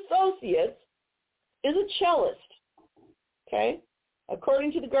closest associates is a cellist. Okay?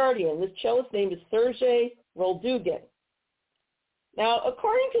 According to The Guardian, this cellist's name is Sergei Roldugin. Now,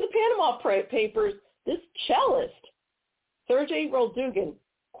 according to the Panama Papers, this cellist, Sergei Roldugin,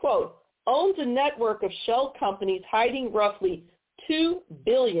 quote, owns a network of shell companies hiding roughly $2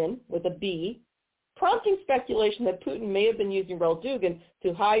 billion, with a B, prompting speculation that Putin may have been using Roldugin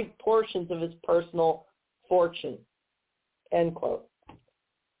to hide portions of his personal fortune, end quote.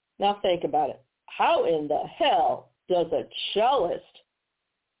 Now think about it. How in the hell does a cellist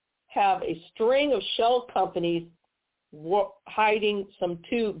have a string of shell companies hiding some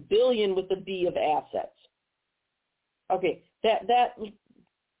 $2 billion with a B of assets? Okay, that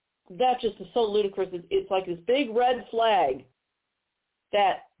just is so ludicrous. It's like this big red flag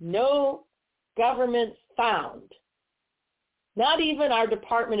that no government found, not even our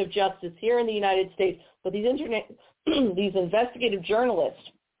Department of Justice here in the United States, but these investigative journalists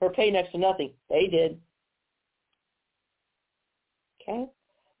who are paid next to nothing, they did. Okay?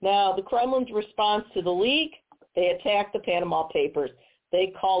 Now, the Kremlin's response to the leak, they attacked the Panama Papers.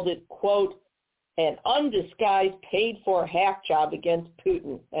 They called it, quote, an undisguised paid-for hack job against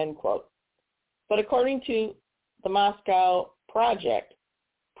Putin, end quote. But according to the Moscow Project,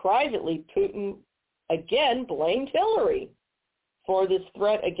 privately, Putin again blamed Hillary for this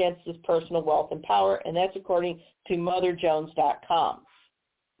threat against his personal wealth and power, and that's according to MotherJones.com.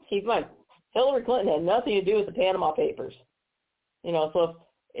 Keep in mind, Hillary Clinton had nothing to do with the Panama Papers. So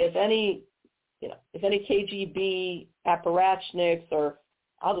if any KGB apparatchiks, or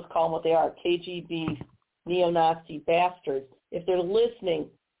I'll just call them what they are, KGB neo-Nazi bastards, if they're listening,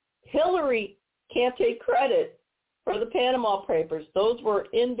 Hillary can't take credit for the Panama Papers. Those were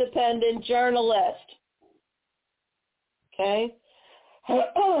independent journalists. Okay?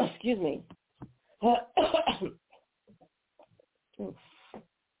 Excuse me.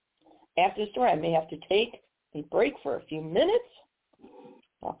 After the story, I may have to take a break for a few minutes.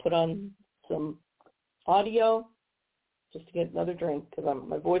 I'll put on some audio just to get another drink because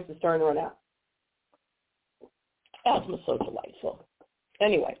my voice is starting to run out. Asthma's so delightful.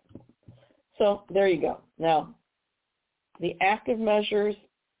 Anyway, So there you go. Now, the active measures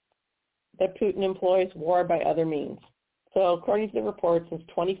that Putin employs, war by other means. So according to the report, since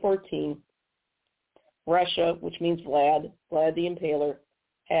 2014, Russia, which means Vlad the Impaler,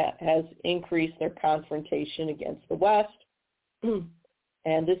 has increased their confrontation against the West.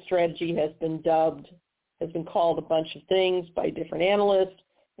 And this strategy has been called a bunch of things by different analysts,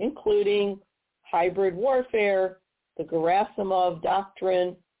 including hybrid warfare, the Gerasimov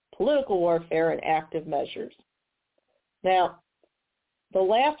doctrine, political warfare, and active measures. Now, the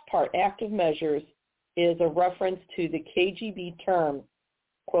last part, active measures, is a reference to the KGB term,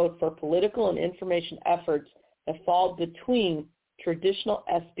 quote, for political and information efforts that fall between traditional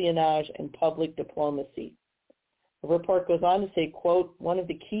espionage and public diplomacy. The report goes on to say, quote, one of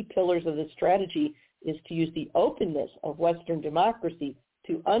the key pillars of this strategy is to use the openness of Western democracy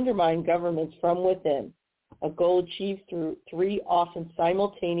to undermine governments from within, a goal achieved through three often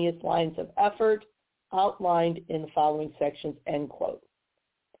simultaneous lines of effort outlined in the following sections, end quote.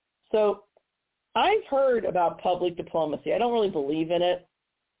 So I've heard about public diplomacy. I don't really believe in it.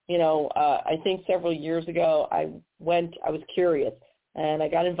 I think several years ago I was curious, and I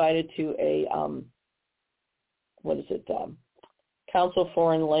got invited to a, Council of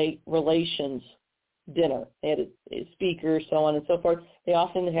Foreign Relations dinner. They had a speaker, so on and so forth. They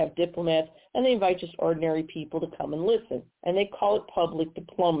often have diplomats, and they invite just ordinary people to come and listen, and they call it public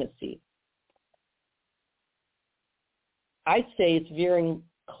diplomacy. I'd say it's veering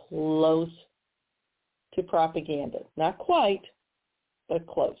close to propaganda. Not quite, but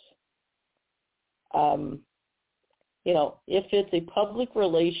close. If it's a public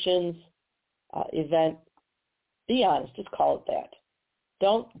relations event, be honest, just call it that.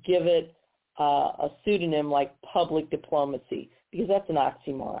 Don't give it a pseudonym like public diplomacy, because that's an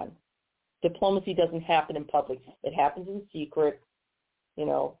oxymoron. Diplomacy doesn't happen in public. It happens in secret,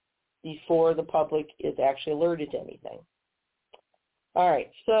 before the public is actually alerted to anything. All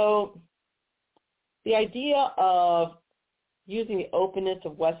right, so the idea of using the openness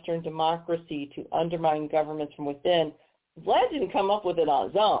of Western democracy to undermine governments from within, Vlad didn't come up with it on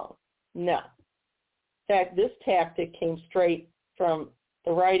his own. No. In fact, this tactic came straight from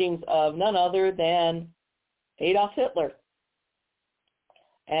the writings of none other than Adolf Hitler.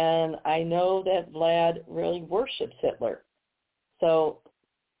 And I know that Vlad really worships Hitler. So,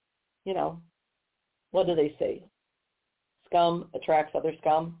 what do they say? Scum attracts other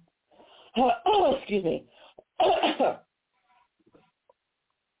scum. Excuse me.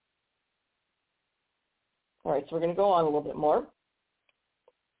 All right, so we're going to go on a little bit more.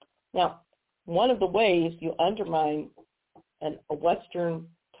 Now, one of the ways you undermine a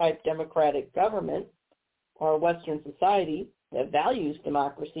Western-type democratic government or a Western society that values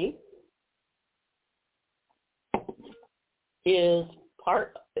democracy is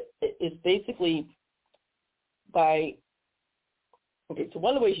basically by, so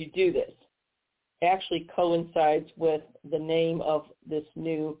one of the ways you do this actually coincides with the name of this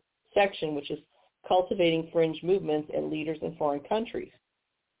new section, which is cultivating fringe movements and leaders in foreign countries.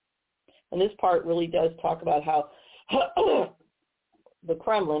 And this part really does talk about how the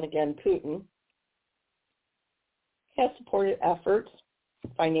Kremlin, again, Putin, has supported efforts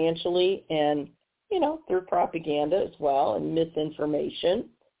financially and, through propaganda as well and misinformation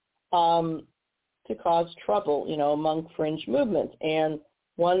to cause trouble, among fringe movements. And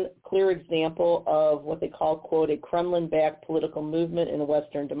one clear example of what they call, quote, a Kremlin-backed political movement in a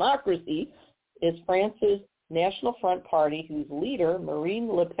Western democracy is France's National Front Party, whose leader, Marine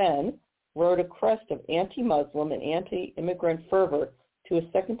Le Pen, rode a crest of anti-Muslim and anti-immigrant fervor to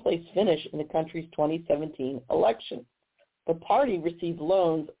a second-place finish in the country's 2017 election. The party received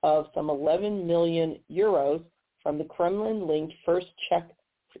loans of some 11 million euros from the Kremlin-linked First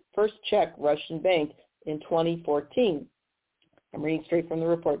Czech Russian bank in 2014. I'm reading straight from the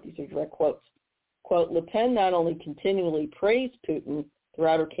report. These are direct quotes. Quote, Le Pen not only continually praised Putin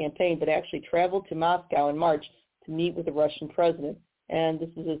throughout her campaign, but actually traveled to Moscow in March to meet with the Russian president. And this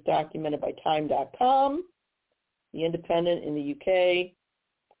is as documented by Time.com, The Independent in the UK,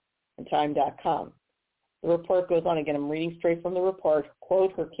 and Time.com. The report goes on again. I'm reading straight from the report.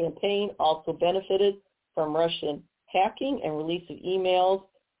 Quote, her campaign also benefited from Russian hacking and release of emails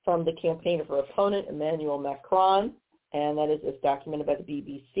from the campaign of her opponent, Emmanuel Macron, and that is as documented by the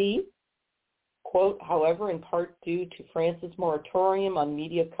BBC. Quote, however, in part due to France's moratorium on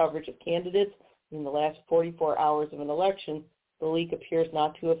media coverage of candidates in the last 44 hours of an election, the leak appears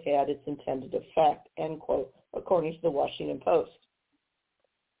not to have had its intended effect, end quote, according to the Washington Post.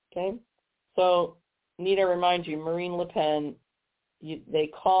 Okay? So, need I remind you, Marine Le Pen, they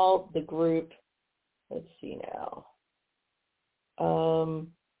call the group, let's see now,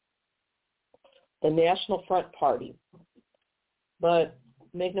 the National Front Party. But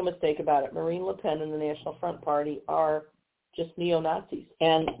make no mistake about it, Marine Le Pen and the National Front Party are just neo-Nazis,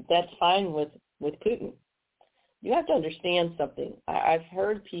 and that's fine with Putin. You have to understand something. I've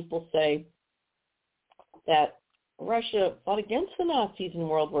heard people say that Russia fought against the Nazis in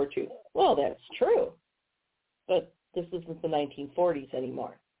World War II. Well, that's true, but this isn't the 1940s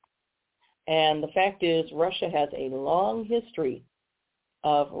anymore. And the fact is, Russia has a long history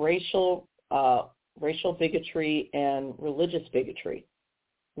of racial bigotry and religious bigotry,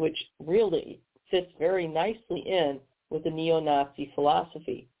 which really fits very nicely in with the neo-Nazi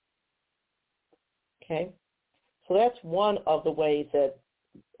philosophy. Okay? So that's one of the ways that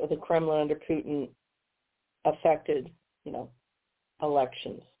the Kremlin under Putin affected,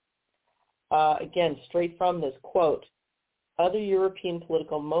 elections. Again, straight from this quote, other European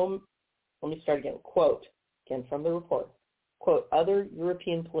political let me start again, quote, again from the report, quote, other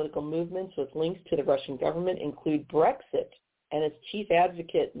European political movements with links to the Russian government include Brexit and its chief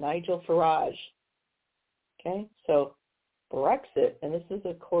advocate, Nigel Farage. Okay, so Brexit, and this is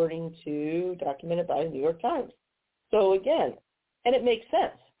according to, documented by the New York Times. So again, and it makes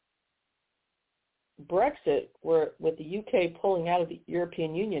sense. Brexit, with the UK pulling out of the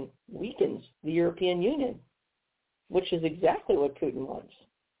European Union, weakens the European Union, which is exactly what Putin wants.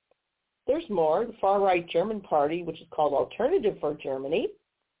 There's more. The far-right German party, which is called Alternative for Germany,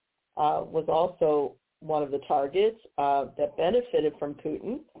 was also one of the targets that benefited from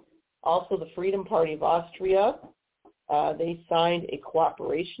Putin. Also, the Freedom Party of Austria, they signed a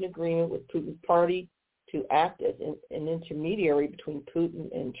cooperation agreement with Putin's party to act as an intermediary between Putin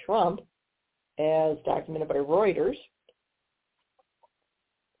and Trump, as documented by Reuters,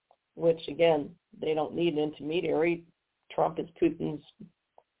 which, again, they don't need an intermediary. Trump is Putin's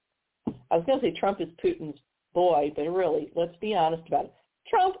boy, but really, let's be honest about it.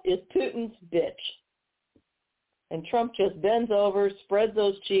 Trump is Putin's bitch. And Trump just bends over, spreads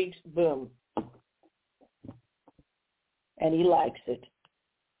those cheeks, boom. And he likes it.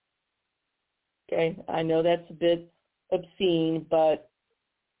 Okay, I know that's a bit obscene, but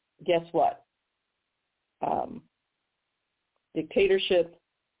guess what? Dictatorship,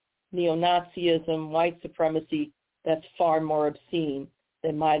 neo-Nazism, white supremacy, that's far more obscene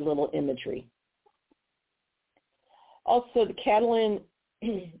than my little imagery. Also, the Catalan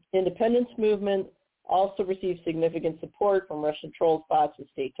independence movement also received significant support from Russian troll spots and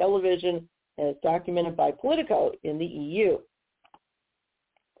state television, as documented by Politico in the EU.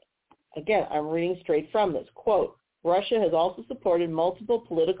 Again, I'm reading straight from this. Quote, Russia has also supported multiple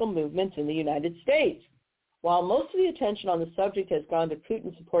political movements in the United States. While most of the attention on the subject has gone to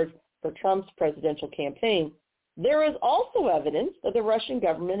Putin's support for Trump's presidential campaign, there is also evidence that the Russian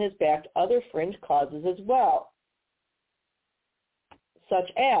government has backed other fringe causes as well,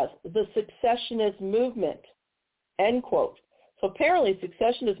 such as the secessionist movement, end quote. So apparently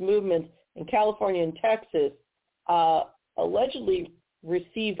secessionist movements in California and Texas allegedly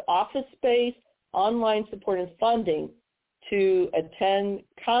received office space, online support, and funding to attend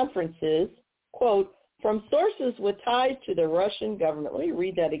conferences, quote, from sources with ties to the Russian government. Let me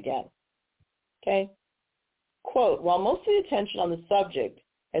read that again. Okay? Quote, while most of the attention on the subject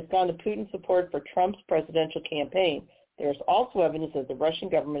has gone to Putin's support for Trump's presidential campaign, there is also evidence that the Russian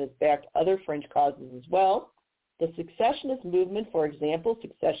government has backed other fringe causes as well. The secessionist movement, for example,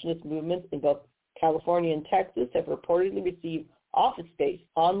 secessionist movements in both California and Texas have reportedly received office space,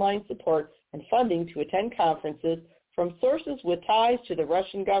 online support, and funding to attend conferences from sources with ties to the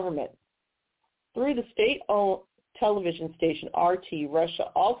Russian government. Through the state-owned television station RT, Russia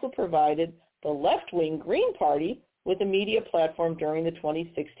also provided the left-wing Green Party with a media platform during the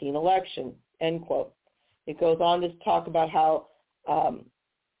 2016 election, end quote. It goes on to talk about how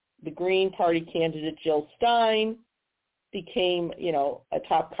the Green Party candidate Jill Stein became, a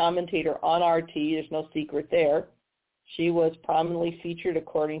top commentator on RT. There's no secret there. She was prominently featured,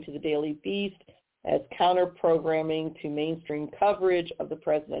 according to the Daily Beast, as counter-programming to mainstream coverage of the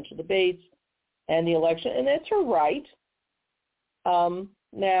presidential debates and the election, and that's her right.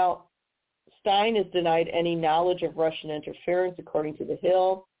 Now, Stein has denied any knowledge of Russian interference, according to The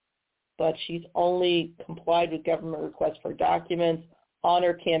Hill, but she's only complied with government requests for documents on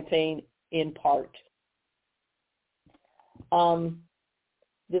her campaign in part.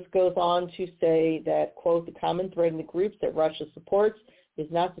 This goes on to say that, quote, the common thread in the groups that Russia supports is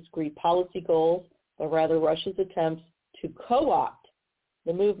not discrete policy goals, but rather Russia's attempts to co-opt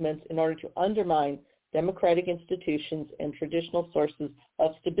the movements in order to undermine democratic institutions and traditional sources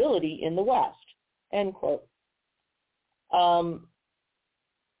of stability in the West, end quote.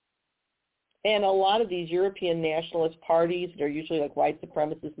 And a lot of these European nationalist parties that are usually like white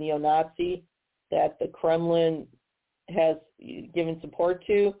supremacist, neo-Nazi, that the Kremlin has given support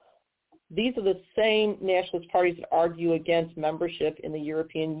to, these are the same nationalist parties that argue against membership in the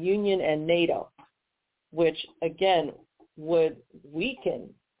European Union and NATO, which, again, would weaken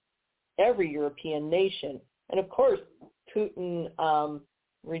every European nation. And, of course, Putin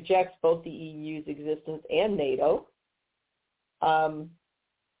rejects both the EU's existence and NATO,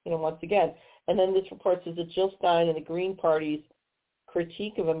 once again. And then this report says that Jill Stein and the Green Party's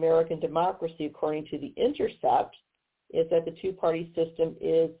critique of American democracy, according to The Intercept, is that the two-party system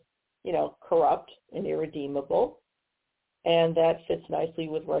is, corrupt and irredeemable. And that fits nicely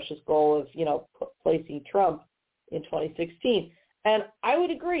with Russia's goal of, placing Trump in 2016. And I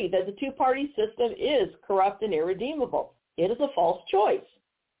would agree that the two-party system is corrupt and irredeemable. It is a false choice.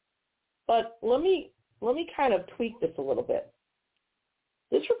 But let me kind of tweak this a little bit.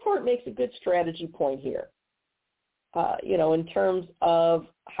 This report makes a good strategy point here, in terms of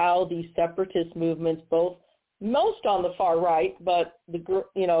how these separatist movements, most on the far right, but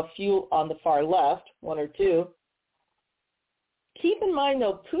a few on the far left, one or two. Keep in mind,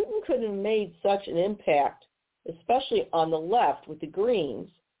 though, Putin could have made such an impact, especially on the left with the Greens,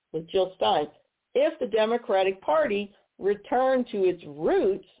 with Jill Stein, if the Democratic Party returned to its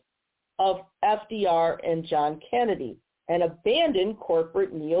roots of FDR and John Kennedy and abandoned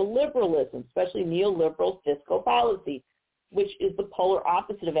corporate neoliberalism, especially neoliberal fiscal policy, which is the polar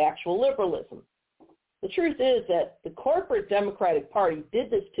opposite of actual liberalism. The truth is that the corporate Democratic Party did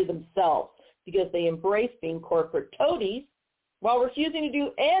this to themselves because they embraced being corporate toadies while refusing to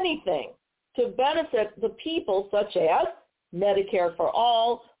do anything to benefit the people, such as Medicare for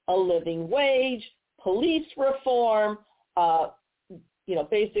all, a living wage, police reform,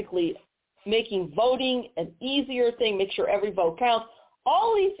 basically making voting an easier thing, make sure every vote counts.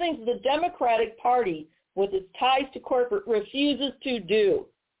 All these things the Democratic Party, with its ties to corporate, refuses to do.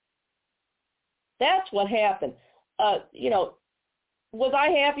 That's what happened. Was I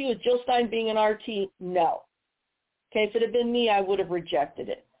happy with Jill Stein being an RT? No. Okay, if it had been me, I would have rejected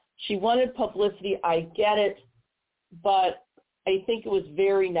it. She wanted publicity. I get it. But I think it was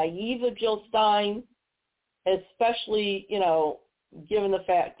very naive of Jill Stein, especially, given the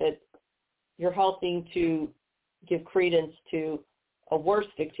fact that you're helping to give credence to a worse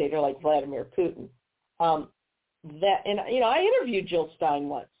dictator like Vladimir Putin. I interviewed Jill Stein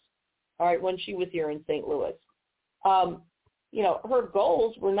once, all right, when she was here in St. Louis. Her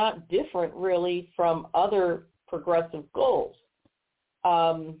goals were not different really from other progressive goals.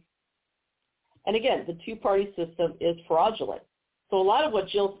 And again, the two-party system is fraudulent. So a lot of what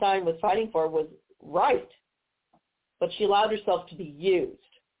Jill Stein was fighting for was right, but she allowed herself to be used.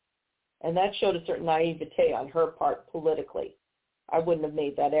 And that showed a certain naivete on her part politically. I wouldn't have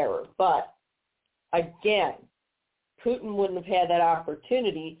made that error. But again, Putin wouldn't have had that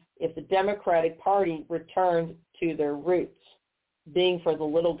opportunity if the Democratic Party returned to their roots, being for the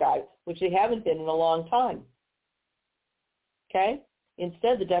little guys, which they haven't been in a long time. Okay?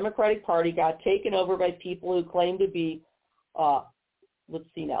 Instead, the Democratic Party got taken over by people who claim to be,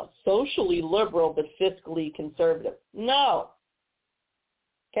 socially liberal but fiscally conservative. No.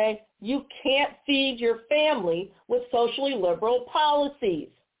 Okay? You can't feed your family with socially liberal policies.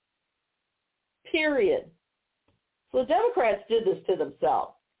 Period. So the Democrats did this to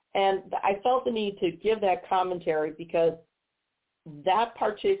themselves. And I felt the need to give that commentary because that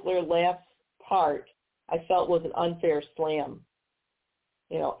particular last part I felt was an unfair slam.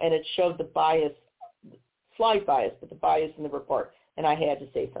 And it showed the bias, slight bias, but the bias in the report. And I had to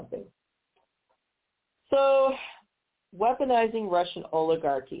say something. So, weaponizing Russian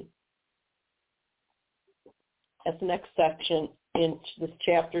oligarchy. That's the next section in this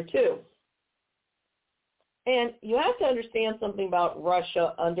chapter 2. And you have to understand something about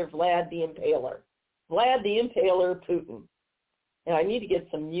Russia under Vlad the Impaler. Vlad the Impaler Putin. And I need to get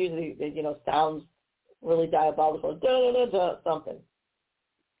some music that, sounds really diabolical. Da-da-da-da, something.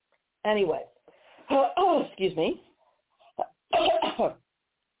 Anyway. Excuse me.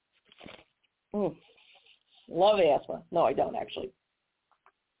 Love asthma. No, I don't actually.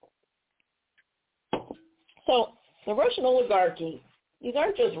 So the Russian oligarchy, these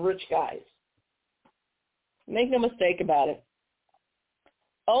aren't just rich guys. Make no mistake about it.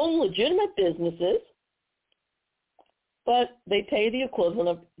 Own legitimate businesses, but they pay the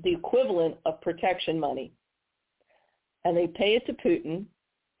equivalent of protection money. And they pay it to Putin,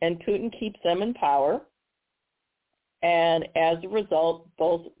 and Putin keeps them in power. And as a result,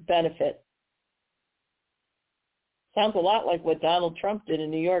 both benefit. Sounds a lot like what Donald Trump did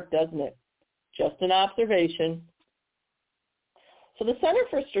in New York, doesn't it? Just an observation. So the Center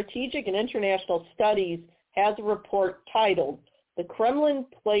for Strategic and International Studies has a report titled The Kremlin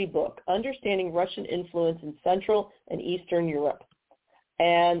Playbook, Understanding Russian Influence in Central and Eastern Europe.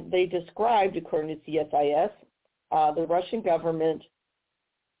 And they described, according to CSIS, the Russian government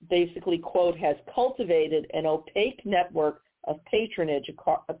basically, quote, has cultivated an opaque network of patronage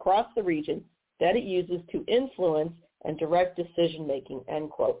across the region that it uses to influence and direct decision-making, end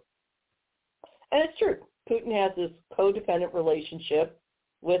quote. And it's true. Putin has this codependent relationship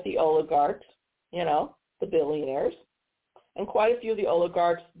with the oligarchs, the billionaires. And quite a few of the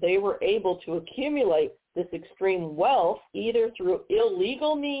oligarchs, they were able to accumulate this extreme wealth either through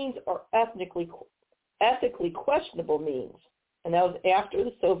illegal means or ethically questionable means. And that was after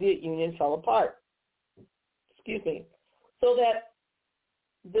the Soviet Union fell apart. Excuse me. So that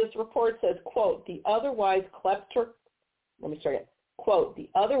this report says, quote, the otherwise kleptocratic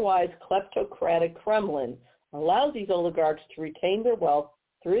Kremlin allows these oligarchs to retain their wealth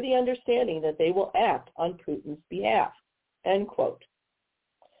through the understanding that they will act on Putin's behalf, end quote.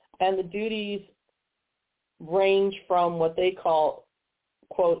 And the duties range from what they call,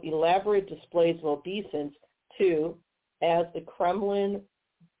 quote, elaborate displays of obeisance to, as the Kremlin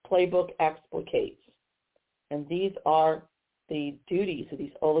Playbook explicates. And these are the duties that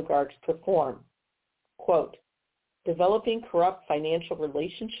these oligarchs perform. Quote, developing corrupt financial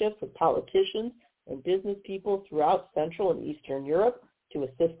relationships with politicians and business people throughout Central and Eastern Europe to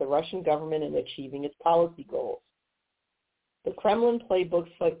assist the Russian government in achieving its policy goals. The Kremlin Playbook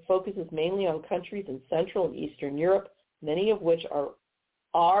focuses mainly on countries in Central and Eastern Europe, many of which are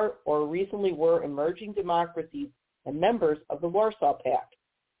or recently were emerging democracies and members of the Warsaw Pact.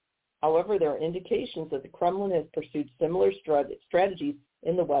 However, there are indications that the Kremlin has pursued similar strategies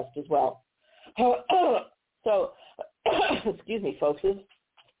in the West as well. So, excuse me, folks,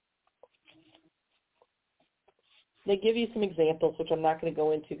 they give you some examples, which I'm not going to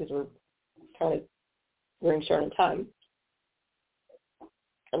go into because we're kind of running short on time,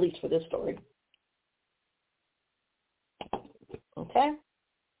 at least for this story. Okay?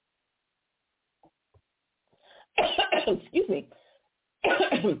 Excuse me.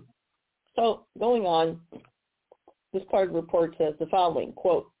 So, going on, this part of the report says the following,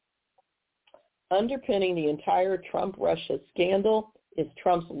 quote, underpinning the entire Trump-Russia scandal is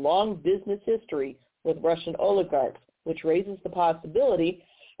Trump's long business history with Russian oligarchs, which raises the possibility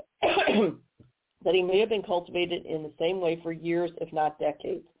that he may have been cultivated in the same way for years, if not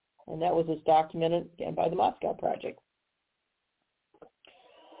decades. And that was as documented, again, by the Moscow Project.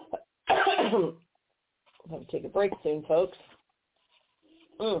 I'm going to take a break soon, folks.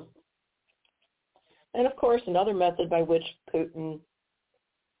 And, of course, another method by which Putin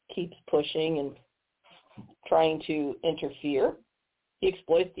keeps pushing and trying to interfere, he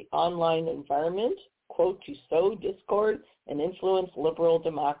exploits the online environment, quote, to sow discord and influence liberal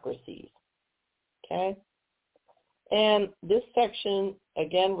democracies. Okay? And this section,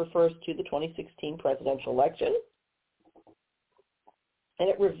 again, refers to the 2016 presidential election. And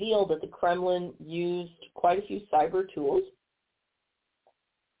it revealed that the Kremlin used quite a few cyber tools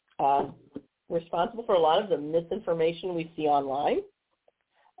responsible for a lot of the misinformation we see online.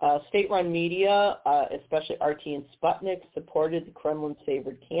 State-run media, especially RT and Sputnik, supported the Kremlin's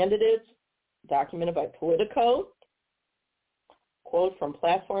favored candidates, documented by Politico. Quote, from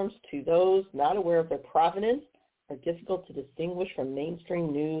platforms to those not aware of their provenance are difficult to distinguish from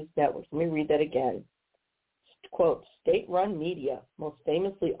mainstream news networks. Let me read that again. Quote, state-run media, most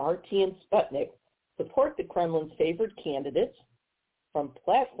famously RT and Sputnik, support the Kremlin's favored candidates from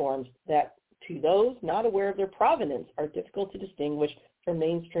platforms that, to those not aware of their provenance, are difficult to distinguish from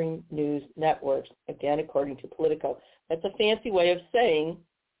mainstream news networks, again, according to Politico. That's a fancy way of saying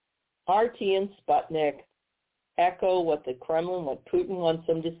RT and Sputnik echo what the Kremlin, what Putin wants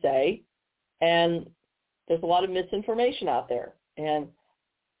them to say, and there's a lot of misinformation out there. And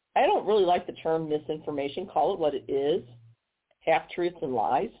I don't really like the term misinformation. Call it what it is, half-truths and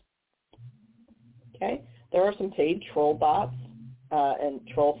lies. Okay? There are some paid troll bots and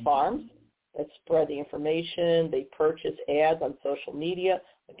troll farms that spread the information. They purchase ads on social media,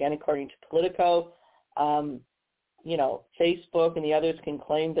 again, according to Politico. Facebook and the others can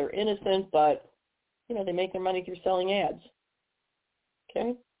claim they're innocent, but, they make their money through selling ads.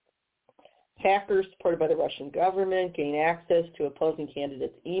 Okay? Hackers supported by the Russian government gain access to opposing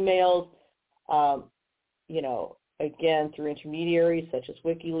candidates' emails, again, through intermediaries such as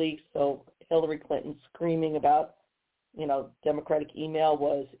WikiLeaks. So Hillary Clinton screaming about, Democratic email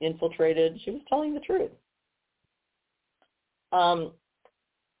was infiltrated. She was telling the truth.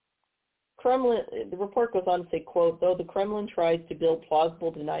 Kremlin, the report goes on to say, quote, though the Kremlin tries to build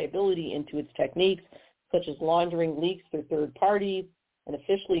plausible deniability into its techniques, such as laundering leaks through third parties, and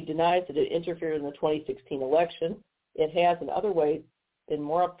officially denies that it interfered in the 2016 election, it has in other ways been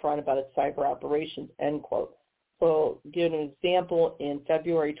more upfront about its cyber operations, end quote. So give an example, in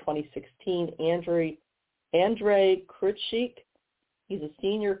February 2016, Andrei Kritschik, he's a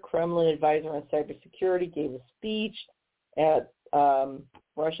senior Kremlin advisor on cybersecurity, gave a speech at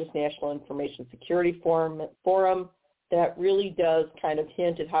Russia's National Information Security Forum that really does kind of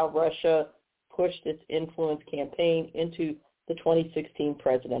hint at how Russia pushed its influence campaign into the 2016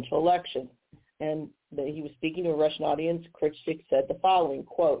 presidential election. And he was speaking to a Russian audience. Kritschik said the following,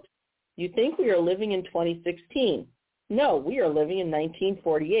 quote, "You think we are living in 2016? No, we are living in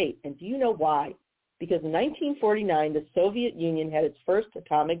 1948. And do you know why? Because in 1949, the Soviet Union had its first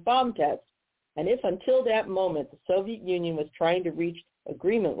atomic bomb test. And if until that moment the Soviet Union was trying to reach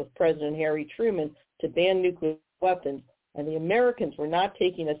agreement with President Harry Truman to ban nuclear weapons, and the Americans were not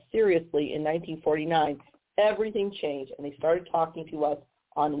taking us seriously in 1949, everything changed, and they started talking to us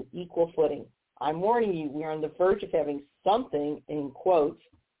on an equal footing. I'm warning you, we are on the verge of having something, in quotes,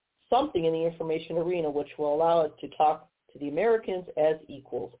 something in the information arena which will allow us to talk to the Americans as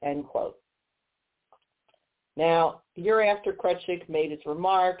equals," end quote. Now, a year after Kretschik made his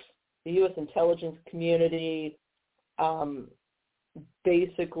remarks, the U.S. intelligence community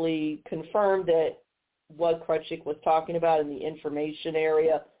basically confirmed that what Kretschik was talking about in the information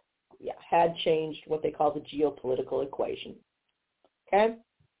area had changed what they call the geopolitical equation. Okay?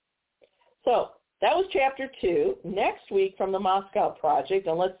 So that was Chapter 2. Next week from the Moscow Project,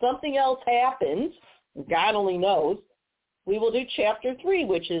 unless something else happens, God only knows, we will do Chapter 3,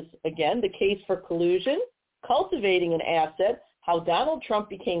 which is, again, the case for collusion, cultivating an asset, how Donald Trump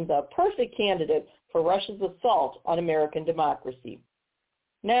became the perfect candidate for Russia's assault on American democracy.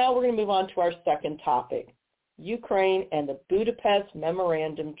 Now we're going to move on to our second topic, Ukraine and the Budapest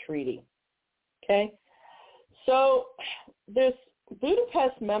Memorandum Treaty. Okay? So this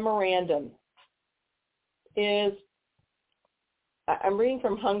Budapest Memorandum is, I'm reading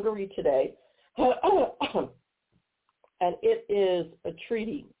from Hungary today, and it is a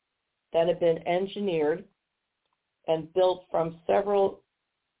treaty that had been engineered and built from several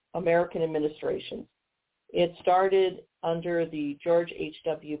American administrations. It started under the George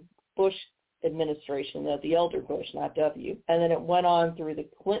H.W. Bush administration, the elder Bush, not W, and then it went on through the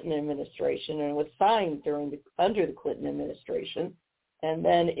Clinton administration and was signed under the Clinton administration, and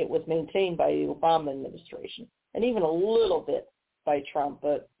then it was maintained by the Obama administration, and even a little bit by Trump,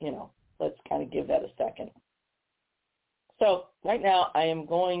 but, let's kind of give that a second. So right now I am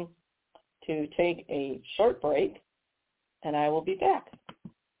going to take a short break, and I will be back.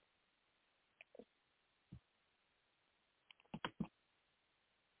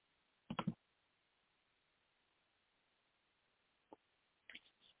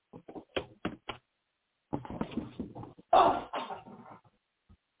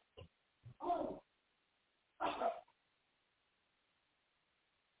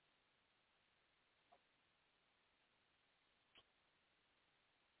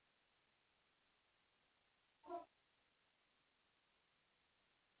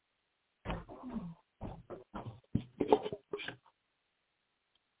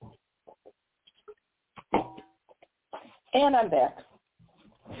 And I'm back.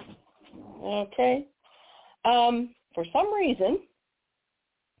 Okay. For some reason,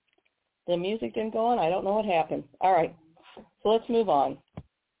 the music didn't go on. I don't know what happened. All right. So let's move on.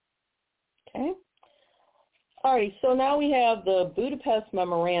 Okay. All right. So now we have the Budapest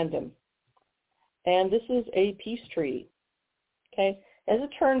Memorandum. And this is a peace treaty. Okay. As it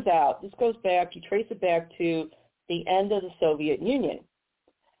turns out, this goes back, you trace it back to the end of the Soviet Union.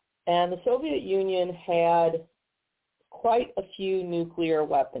 And the Soviet Union had quite a few nuclear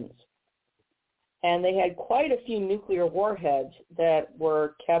weapons. And they had quite a few nuclear warheads that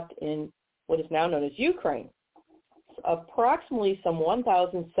were kept in what is now known as Ukraine. Approximately some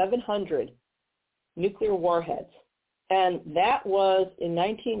 1,700 nuclear warheads. And that was in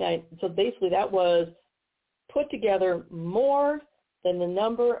 1990, so basically that was put together more than the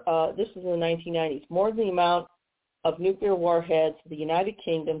number, this was in the 1990s, more than the amount of nuclear warheads the United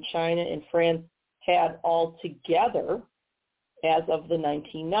Kingdom, China, and France had all together as of the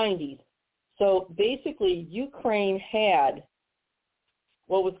 1990s. So basically, Ukraine had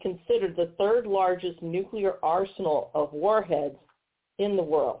what was considered the third largest nuclear arsenal of warheads in the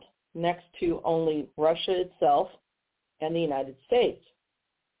world, next to only Russia itself and the United States.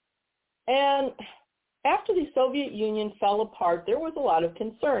 And after the Soviet Union fell apart, there was a lot of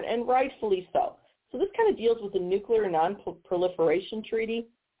concern, and rightfully so. So this kind of deals with the Nuclear Non-Proliferation Treaty,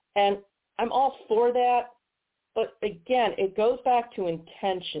 and I'm all for that. But again, it goes back to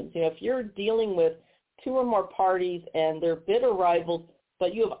intentions. If you're dealing with two or more parties and they're bitter rivals,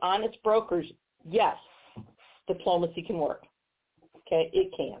 but you have honest brokers, yes, diplomacy can work. Okay,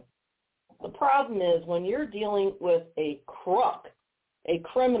 it can. The problem is when you're dealing with a crook, a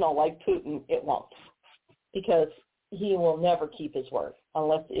criminal like Putin, it won't, because he will never keep his word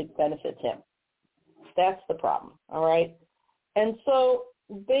unless it benefits him. That's the problem, all right? And so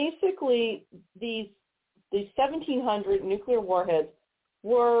basically these 1,700 nuclear warheads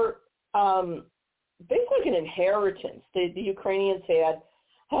were basically like an inheritance the Ukrainians had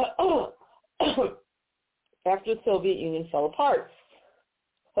after the Soviet Union fell apart.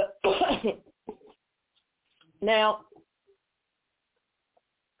 Now,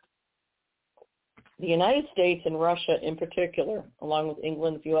 the United States and Russia in particular, along with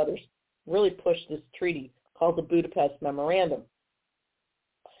England and a few others, really pushed this treaty called the Budapest Memorandum.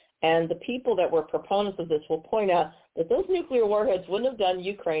 And the people that were proponents of this will point out that those nuclear warheads wouldn't have done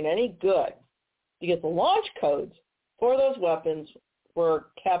Ukraine any good because the launch codes for those weapons were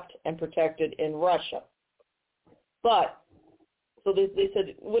kept and protected in Russia. But, so they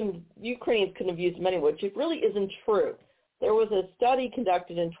said Ukrainians couldn't have used them anyway, which it really isn't true. There was a study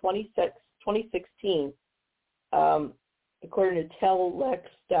conducted in 2016, according to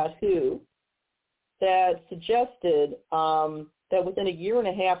telex.hu, that suggested that within a year and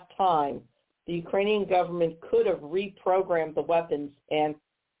a half time, the Ukrainian government could have reprogrammed the weapons and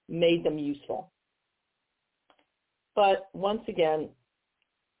made them useful. But once again,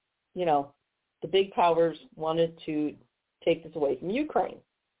 you know, the big powers wanted to take this away from Ukraine.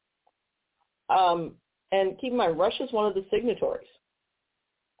 And keep in mind, Russia's one of the signatories.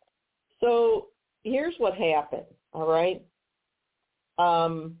 So here's what happened, all right?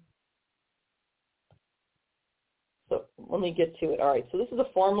 So let me get to it. All right, so this is a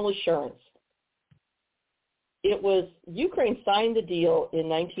formal assurance. It was, Ukraine signed the deal in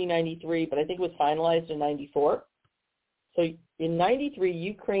 1993, but I think it was finalized in 94. So in 93,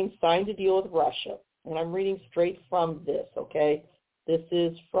 Ukraine signed a deal with Russia. And I'm reading straight from this, okay? This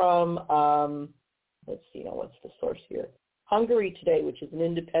is from, let's see, now what's the source here? Hungary Today, which is an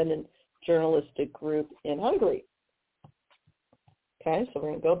independent journalistic group in Hungary. Okay, so we're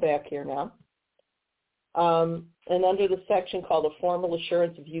going to go back here now. And under the section called The Formal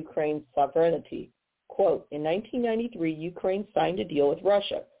Assurance of Ukraine's Sovereignty, quote, in 1993, Ukraine signed a deal with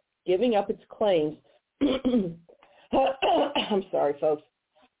Russia, giving up its claims. I'm sorry, folks.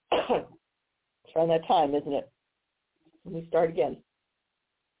 It's around that time, isn't it? Let me start again.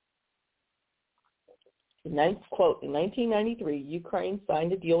 Quote, in 1993, Ukraine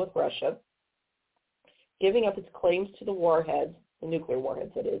signed a deal with Russia, giving up its claims to the warheads, the nuclear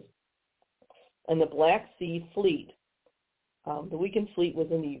warheads, that is, and the Black Sea Fleet. The weakened fleet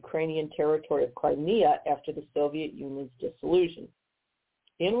was in the Ukrainian territory of Crimea after the Soviet Union's dissolution.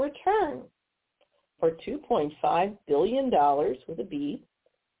 In return for $2.5 billion, with a B,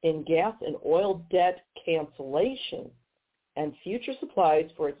 in gas and oil debt cancellation and future supplies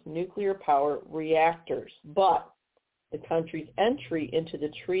for its nuclear power reactors. But the country's entry into the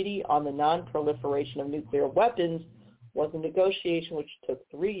Treaty on the Non-Proliferation of Nuclear Weapons was a negotiation which took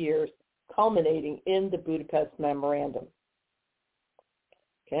 3 years, culminating in the Budapest Memorandum.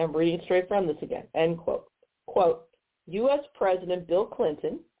 Okay, I'm reading straight from this again, end quote. Quote, U.S. President Bill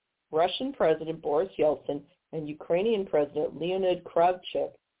Clinton, Russian President Boris Yeltsin, and Ukrainian President Leonid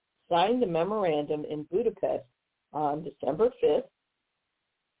Kravchuk signed the memorandum in Budapest on December 5th,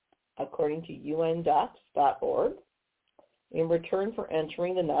 according to undocs.org. In return for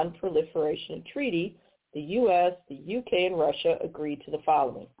entering the Non-Proliferation Treaty, the U.S., the U.K., and Russia agreed to the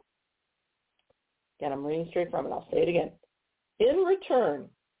following. Again, I'm reading straight from it. I'll say it again. In return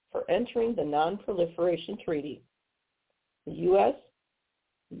for entering the Non-Proliferation Treaty, the U.S.,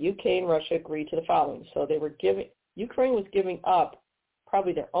 the UK, and Russia agreed to the following. So Ukraine was giving up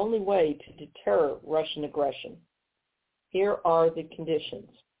probably their only way to deter Russian aggression. Here are the conditions.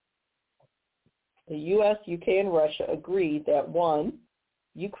 The U.S., UK, and Russia agreed that 1,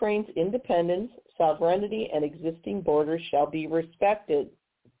 Ukraine's independence, sovereignty, and existing borders shall be respected.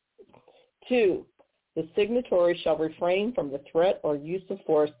 2, the signatories shall refrain from the threat or use of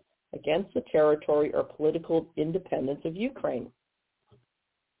force against the territory or political independence of Ukraine.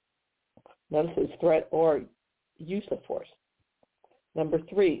 Notice it's threat or use of force. Number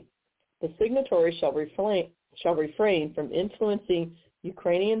 3, the signatories shall refrain from influencing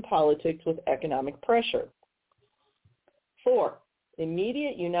Ukrainian politics with economic pressure. 4,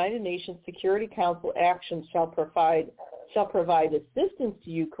 immediate United Nations Security Council actions shall provide assistance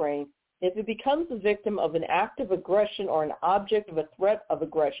to Ukraine if it becomes the victim of an act of aggression or an object of a threat of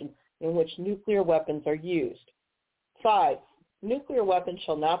aggression in which nuclear weapons are used. 5, nuclear weapons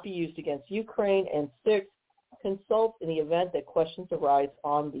shall not be used against Ukraine. And 6, consult in the event that questions arise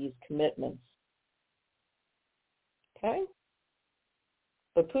on these commitments. Okay?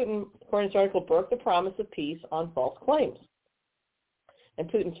 But Putin, according to this article, broke the promise of peace on false claims. And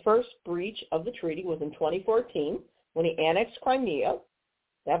Putin's first breach of the treaty was in 2014 when he annexed Crimea.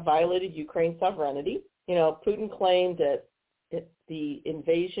 That violated Ukraine's sovereignty. You know, Putin claimed that the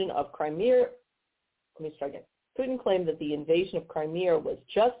invasion of Crimea, Putin claimed that the invasion of Crimea was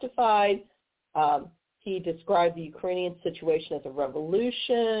justified. He described the Ukrainian situation as a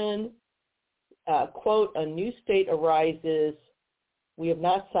revolution. Quote, a new state arises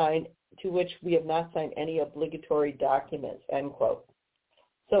to which we have not signed any obligatory documents, end quote.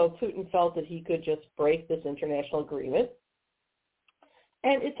 So Putin felt that he could just break this international agreement.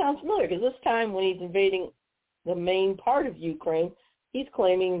 And it sounds familiar because this time when he's invading the main part of Ukraine, he's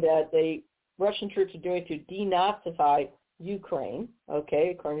claiming that the Russian troops are doing to denazify Ukraine, okay,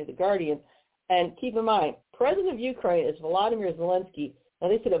 according to The Guardian. And keep in mind, President of Ukraine is Vladimir Zelensky,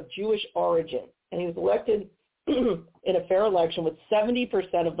 and they said of Jewish origin. And he was elected in a fair election with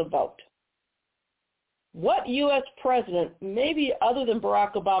 70% of the vote. What U.S. president, maybe other than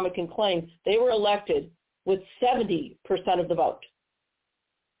Barack Obama, can claim they were elected with 70% of the vote?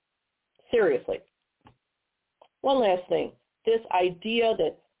 Seriously. One last thing. This idea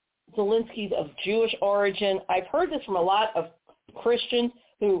that Zelensky's of Jewish origin, I've heard this from a lot of Christians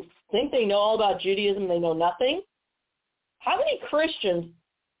who think they know all about Judaism, they know nothing. How many Christians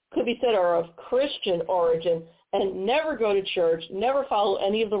could be said are of Christian origin and never go to church, never follow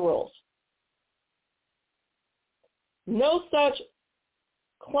any of the rules? No such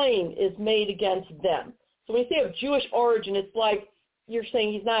claim is made against them. So when you say of Jewish origin, it's like you're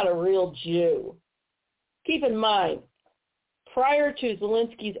saying he's not a real Jew. Keep in mind, prior to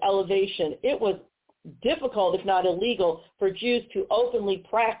Zelensky's elevation, it was difficult, if not illegal, for Jews to openly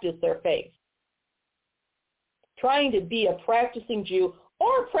practice their faith. Trying to be a practicing Jew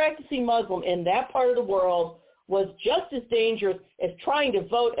or a practicing Muslim in that part of the world was just as dangerous as trying to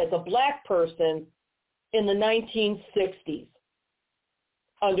vote as a black person in the 1960s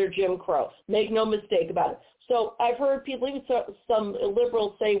under Jim Crow. Make no mistake about it. So I've heard people, even some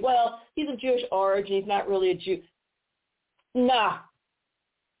liberals say, well, he's of Jewish origin, he's not really a Jew. Nah.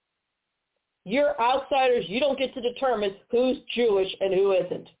 You're outsiders. You don't get to determine who's Jewish and who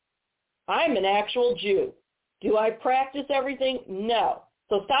isn't. I'm an actual Jew. Do I practice everything? No.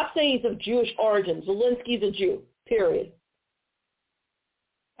 So stop saying he's of Jewish origin. Zelensky's a Jew, period.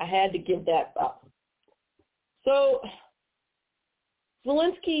 I had to give that up. So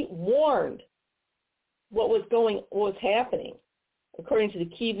Zelensky warned what was happening, according to the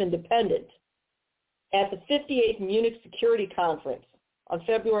Kyiv Independent, at the 58th Munich Security Conference on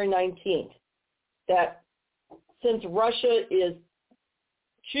February 19th, that since Russia is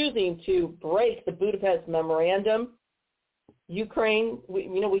choosing to break the Budapest Memorandum, Ukraine,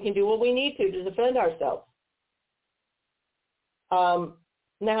 we can do what we need to defend ourselves.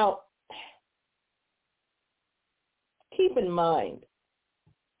 Now, keep in mind,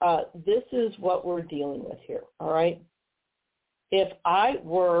 this is what we're dealing with here, all right? If I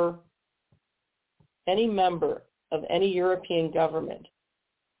were any member of any European government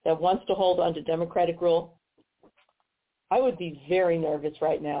that wants to hold on to democratic rule, I would be very nervous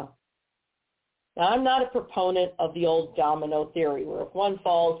right now. Now, I'm not a proponent of the old domino theory where if one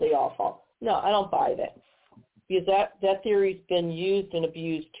falls, they all fall. No, I don't buy that because that theory's been used and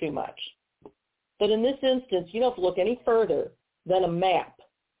abused too much. But in this instance, you don't have to look any further than a map.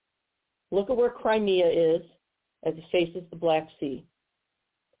 Look at where Crimea is as it faces the Black Sea,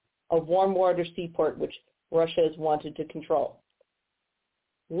 a warm water seaport which Russia has wanted to control.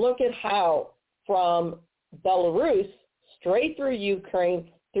 Look at how from Belarus straight through Ukraine,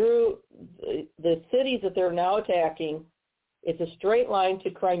 through the cities that they're now attacking, it's a straight line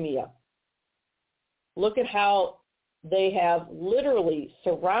to Crimea. Look at how they have literally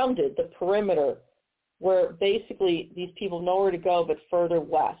surrounded the perimeter where basically these people have nowhere to go but further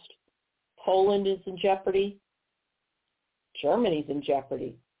west. Poland is in jeopardy. Germany's in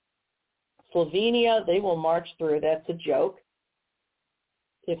jeopardy. Slovenia, they will march through. That's a joke.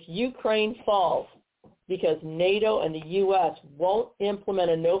 If Ukraine falls because NATO and the U.S. won't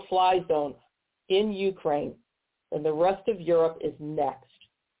implement a no-fly zone in Ukraine, then the rest of Europe is next.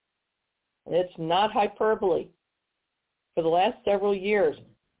 And it's not hyperbole. For the last several years,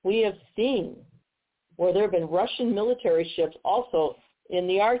 we have seen where there have been Russian military ships also in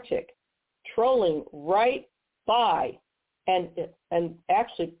the Arctic trolling right by and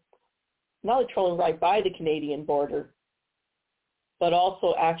actually not only trolling right by the Canadian border, but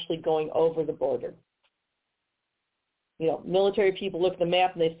also actually going over the border. You know, military people look at the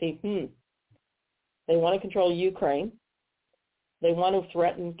map and they see, they want to control Ukraine. They want to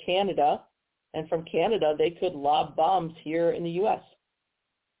threaten Canada. And from Canada, they could lob bombs here in the U.S.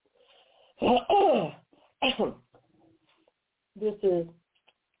 This is,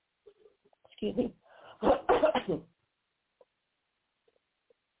 excuse me.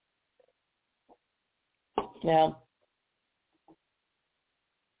 Now,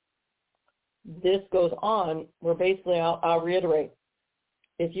 this goes on where basically I'll reiterate.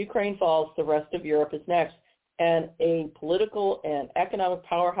 If Ukraine falls, the rest of Europe is next. And a political and economic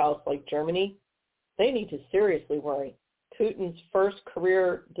powerhouse like Germany, they need to seriously worry. Putin's first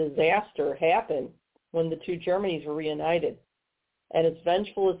career disaster happened when the two Germanys were reunited. And as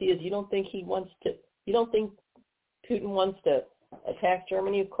vengeful as he is, you don't think Putin wants to attack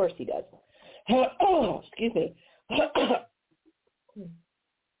Germany? Of course he does. Excuse me.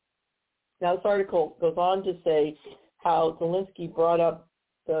 Now this article goes on to say how Zelensky brought up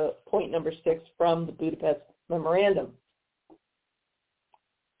the point number 6 from the Budapest Memorandum.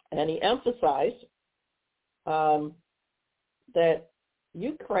 And he emphasized that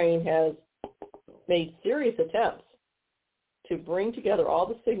Ukraine has made serious attempts to bring together all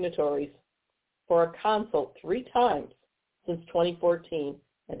the signatories for a consult 3 times since 2014,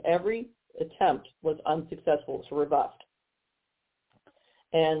 and every attempt was unsuccessful, was rebuffed.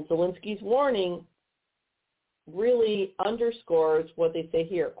 And Zelensky's warning really underscores what they say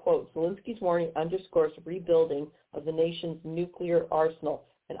here. Quote, Zelensky's warning underscores rebuilding of the nation's nuclear arsenal,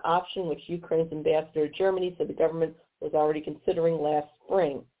 an option which Ukraine's ambassador to Germany said the government was already considering last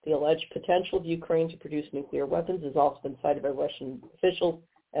spring. The alleged potential of Ukraine to produce nuclear weapons has also been cited by Russian officials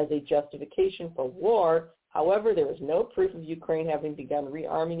as a justification for war. However, there is no proof of Ukraine having begun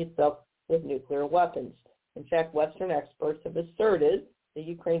rearming itself with nuclear weapons. In fact, Western experts have asserted that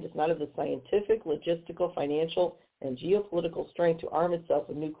Ukraine does not have the scientific, logistical, financial, and geopolitical strength to arm itself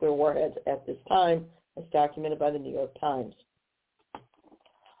with nuclear warheads at this time, as documented by the New York Times.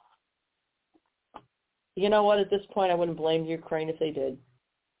 You know what? At this point, I wouldn't blame Ukraine if they did.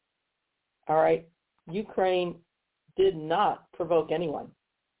 All right? Ukraine did not provoke anyone.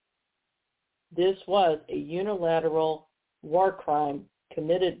 This was a unilateral war crime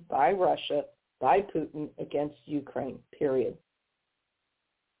committed by Russia, by Putin, against Ukraine, period.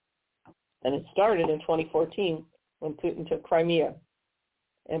 And it started in 2014 when Putin took Crimea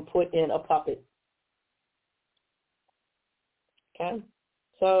and put in a puppet. Okay?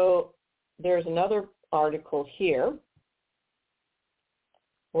 So there's another article here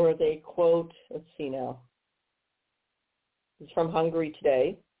where they quote, let's see now, it's from Hungary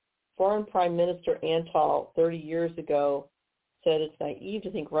Today. Foreign Prime Minister Antal 30 years ago said it's naive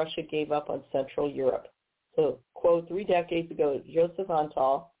to think Russia gave up on Central Europe. So, quote, 3 decades ago, Joseph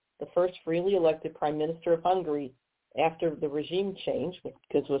Antal, the first freely elected Prime Minister of Hungary after the regime change,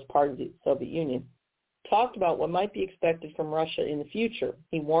 because it was part of the Soviet Union, talked about what might be expected from Russia in the future.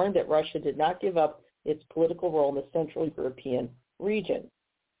 He warned that Russia did not give up its political role in the Central European region.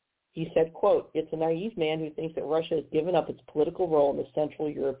 He said, quote, it's a naive man who thinks that Russia has given up its political role in the Central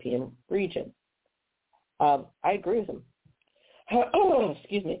European region. I agree with him.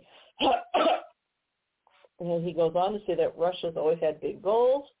 Excuse me. And he goes on to say that Russia's always had big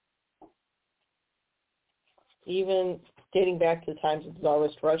goals, even dating back to the times of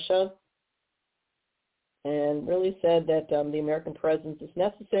Tsarist Russia, and really said that the American presence is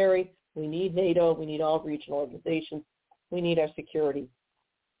necessary. We need NATO. We need all regional organizations. We need our security.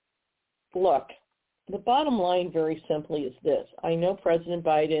 Look, the bottom line very simply is this. I know President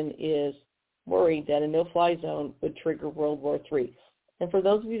Biden is worried that a no-fly zone would trigger World War III. And for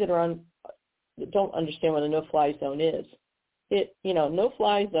those of you that don't understand what a no-fly zone is,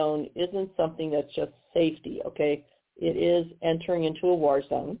 no-fly zone isn't something that's just safety, okay? It is entering into a war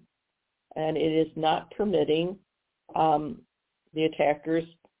zone, and it is not permitting the attacker's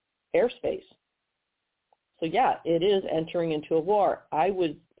airspace. So, yeah, it is entering into a war. I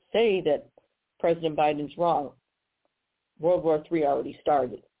would say that President Biden's wrong. World War III already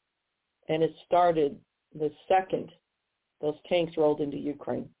started. And it started the second those tanks rolled into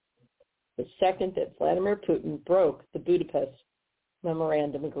Ukraine. The second that Vladimir Putin broke the Budapest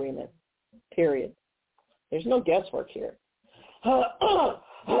Memorandum agreement, period. There's no guesswork here.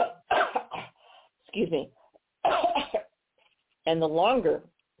 Excuse me. And the longer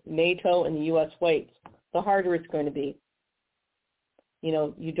NATO and the U.S. waits, the harder it's going to be.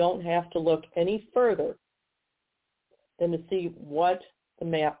 You don't have to look any further than to see what the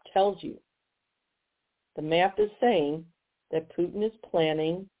map tells you. The map is saying that Putin is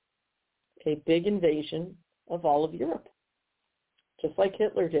planning a big invasion of all of Europe, just like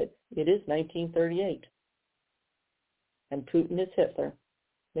Hitler did. It is 1938. And Putin is Hitler.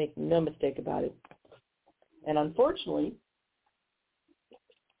 Make no mistake about it. And unfortunately,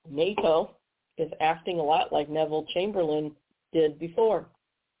 NATO is acting a lot like Neville Chamberlain did before,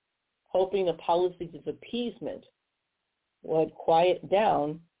 hoping the policies of appeasement would quiet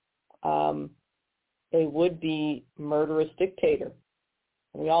down a would-be murderous dictator.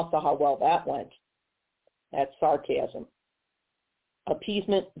 And we all saw how well that went. That's sarcasm.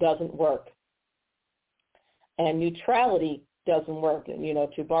 Appeasement doesn't work. And neutrality doesn't work. And,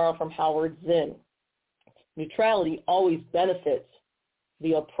 to borrow from Howard Zinn, neutrality always benefits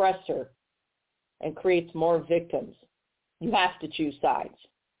the oppressor and creates more victims. You have to choose sides.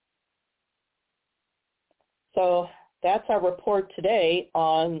 So that's our report today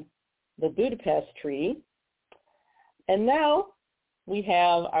on the Budapest Treaty. And now we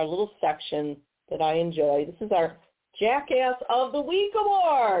have our little section that I enjoy. This is our Jackass of the Week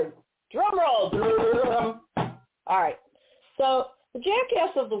Award. Drum roll. All right. So the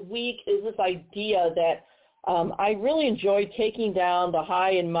Jackass of the Week is this idea that I really enjoy taking down the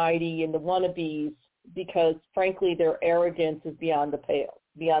high and mighty and the wannabes because, frankly, their arrogance is beyond the pale.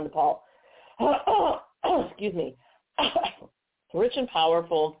 Excuse me. Rich and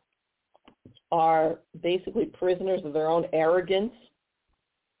powerful are basically prisoners of their own arrogance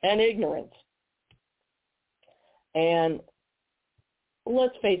and ignorance. And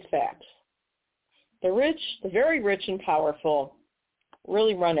let's face facts. The rich, the very rich and powerful,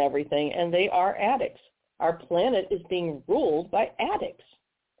 really run everything, and they are addicts. Our planet is being ruled by addicts.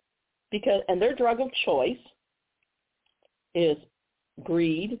 And their drug of choice is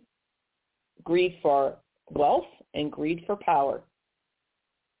greed for wealth and greed for power.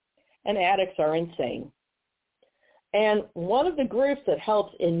 And addicts are insane. And one of the groups that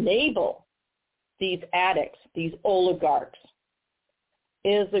helps enable these addicts, these oligarchs,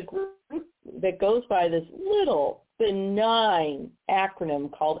 is a group that goes by this little benign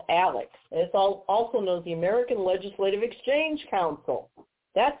acronym called ALEC. It's also known as the American Legislative Exchange Council.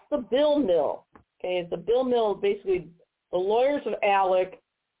 That's the bill mill. Okay, the bill mill is basically the lawyers of ALEC,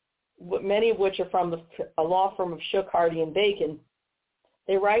 many of which are from a law firm of Shook, Hardy, and Bacon.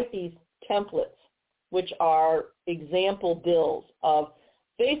 They write these templates, which are example bills of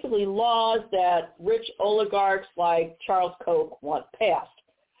basically laws that rich oligarchs like Charles Koch want passed.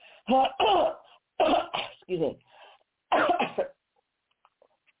 Excuse me.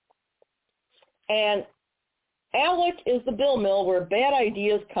 And ALEC is the bill mill where bad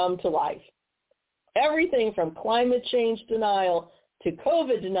ideas come to life. Everything from climate change denial to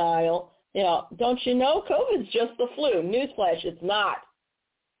COVID denial. Don't you know COVID's just the flu? Newsflash, it's not.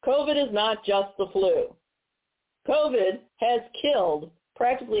 COVID is not just the flu. COVID has killed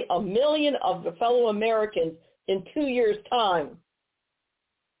practically 1 million of the fellow Americans in 2 years' time.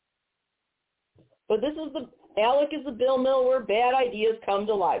 But ALEC is the bill mill where bad ideas come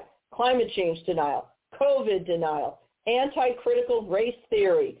to life. Climate change denial, COVID denial, anti-critical race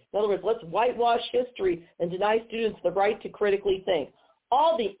theory. In other words, let's whitewash history and deny students the right to critically think.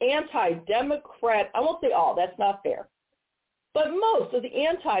 All the anti-democrat, I won't say all, that's not fair, but most of the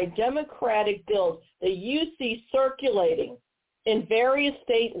anti-democratic bills that you see circulating in various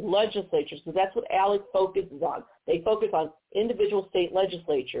state legislatures, because that's what ALEC focuses on. They focus on individual state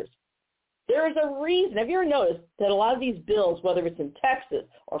legislatures. There is a reason. Have you ever noticed that a lot of these bills, whether it's in Texas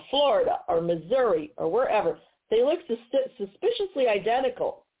or Florida or Missouri or wherever, they look suspiciously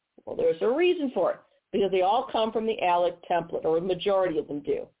identical? Well, there's a reason for it, because they all come from the ALEC template, or a majority of them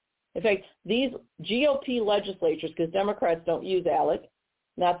do. In fact, these GOP legislatures, because Democrats don't use ALEC,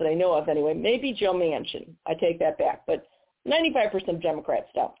 not that I know of anyway, maybe Joe Manchin, I take that back, but 95% of Democrats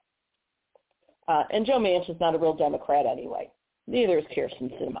don't. And Joe Manchin's not a real Democrat anyway. Neither is Kirsten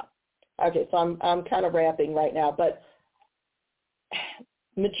Sinema. Okay, so I'm kind of wrapping right now, but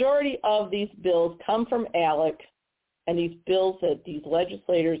majority of these bills come from ALEC, and these bills that these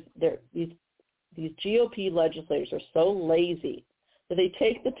legislators, these GOP legislators are so lazy that they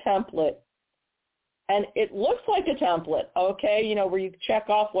take the template, and it looks like a template, okay, where you check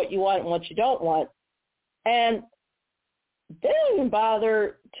off what you want and what you don't want, and they don't even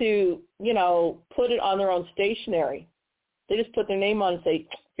bother to, put it on their own stationery. They just put their name on and say,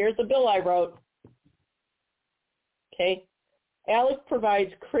 here's the bill I wrote. Okay? ALEC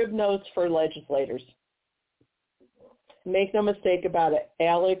provides crib notes for legislators. Make no mistake about it.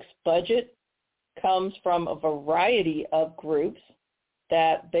 ALEC's budget comes from a variety of groups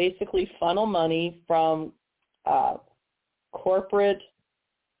that basically funnel money from corporate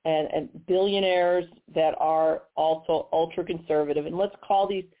and billionaires that are also ultra-conservative. And let's call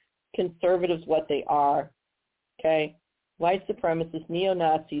these conservatives what they are. Okay? White supremacists,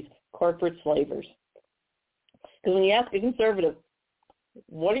 neo-Nazis, corporate slavers. Because when you ask a conservative,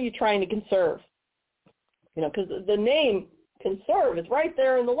 what are you trying to conserve? Because the name Conserve is right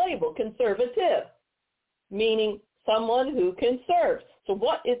there in the label, conservative, meaning someone who conserves. So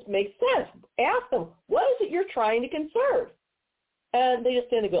it makes sense. Ask them, what is it you're trying to conserve? And they just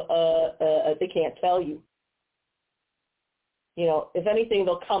stand and go, they can't tell you. If anything,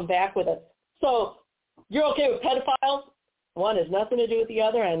 they'll come back with it. So you're okay with pedophiles? One has nothing to do with the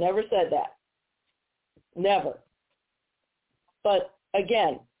other, and I never said that. Never. But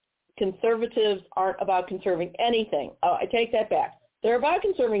again, conservatives aren't about conserving anything. Oh, I take that back. They're about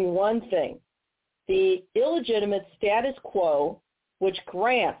conserving one thing, the illegitimate status quo, which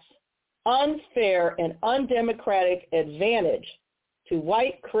grants unfair and undemocratic advantage to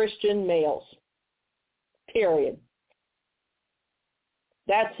white Christian males. Period.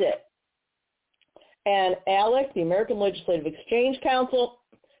 That's it. And ALEC, the American Legislative Exchange Council,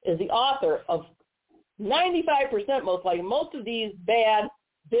 is the author of 95%, most likely, most of these bad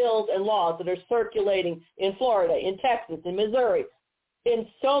bills and laws that are circulating in Florida, in Texas, in Missouri, in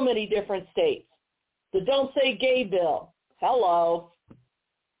so many different states. The Don't Say Gay bill, hello.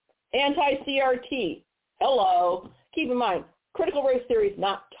 Anti-CRT, hello. Keep in mind, critical race theory is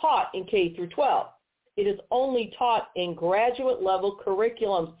not taught in K through 12. It is only taught in graduate level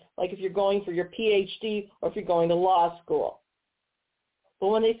curriculums, like if you're going for your PhD or if you're going to law school. But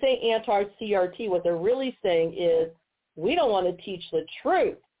when they say anti-CRT, what they're really saying is, we don't want to teach the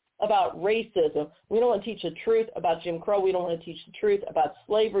truth about racism. We don't want to teach the truth about Jim Crow. We don't want to teach the truth about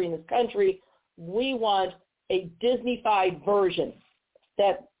slavery in this country. We want a Disney-fied version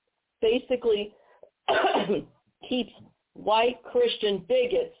that basically keeps white Christian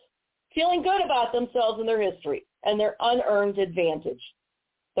bigots feeling good about themselves and their history and their unearned advantage,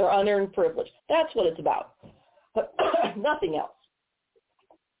 their unearned privilege. That's what it's about, but nothing else.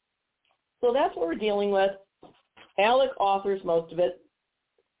 So that's what we're dealing with. ALEC authors most of it.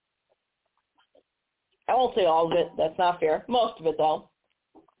 I won't say all of it. That's not fair. Most of it, though.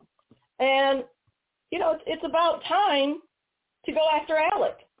 And, it's about time to go after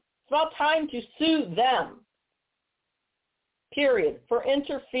ALEC. It's about time to sue them, period, for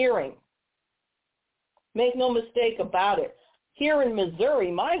interfering. Make no mistake about it. Here in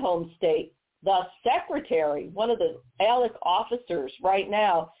Missouri, my home state, the secretary, one of the ALEC officers right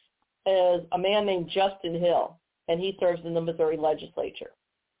now, is a man named Justin Hill, and he serves in the Missouri legislature.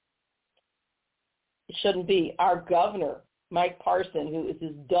 It shouldn't be. Our governor, Mike Parson, who is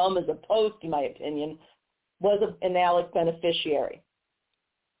as dumb as a post, in my opinion, was an ALEC beneficiary.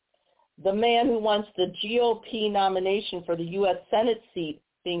 The man who wants the GOP nomination for the U.S. Senate seat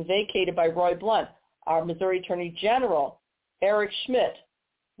being vacated by Roy Blunt, our Missouri Attorney General, Eric Schmidt,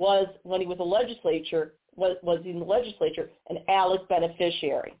 was, when he was in the legislature, an ALEC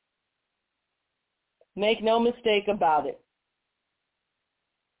beneficiary. Make no mistake about it.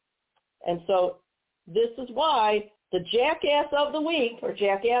 And so this is why the Jackass of the Week, or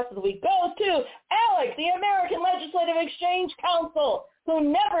Jackass of the Week, goes to ALEC, the American Legislative Exchange Council,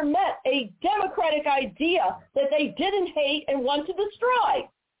 who never met a democratic idea that they didn't hate and want to destroy.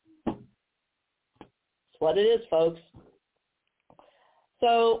 That's what it is, folks.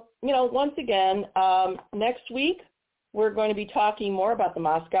 So, once again, next week we're going to be talking more about the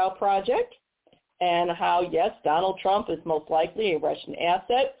Moscow Project and how, yes, Donald Trump is most likely a Russian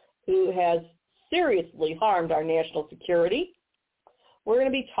asset who has seriously harmed our national security. We're going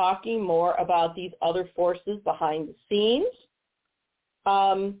to be talking more about these other forces behind the scenes.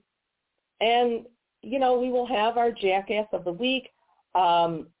 And, we will have our Jackass of the Week.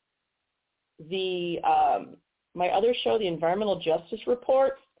 My other show, the Environmental Justice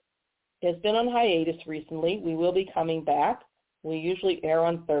Report, has been on hiatus recently. We will be coming back. We usually air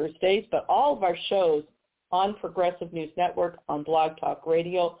on Thursdays, but all of our shows on Progressive News Network, on Blog Talk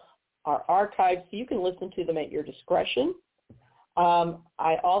Radio, are archived, so you can listen to them at your discretion.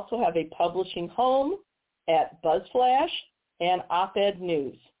 I also have a publishing home at BuzzFlash and Op-Ed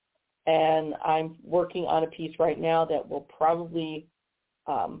News, and I'm working on a piece right now that will probably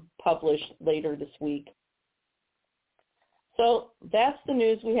publish later this week. So that's the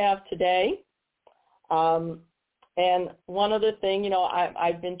news we have today. And one other thing,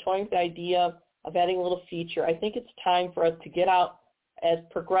 I've been toying with the idea of adding a little feature. I think it's time for us to get out, as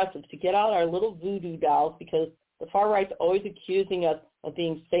progressives, to get out our little voodoo dolls, because the far right's always accusing us of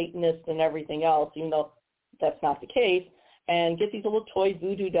being Satanists and everything else, even though that's not the case, and get these little toy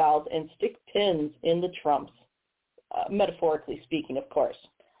voodoo dolls and stick pins in the Trumps, metaphorically speaking, of course.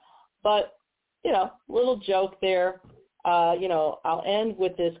 But, little joke there. I'll end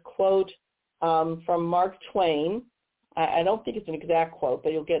with this quote from Mark Twain. I don't think it's an exact quote,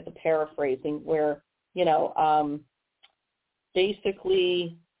 but you'll get the paraphrasing where,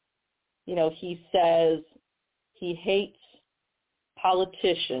 basically, he says he hates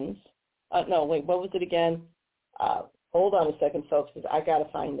politicians, no, wait, what was it again? Hold on a second, folks. I got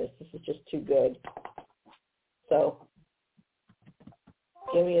to find this. This is just too good. So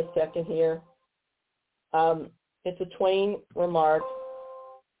give me a second here. It's a Twain remark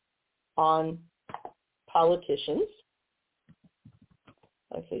on politicians.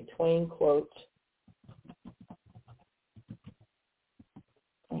 Okay, Twain quote.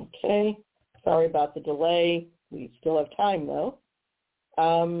 Okay, sorry about the delay. We still have time, though.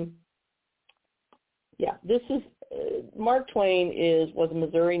 Yeah, this is Mark Twain was a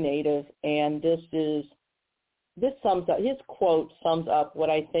Missouri native, and this sums up, his quote sums up what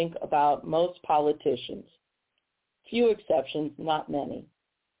I think about most politicians. Few exceptions, not many.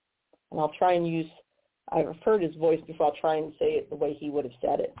 And I'll try and I've heard his voice before, I'll try and say it the way he would have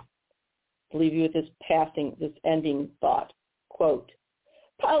said it. I'll leave you with this ending thought. Quote,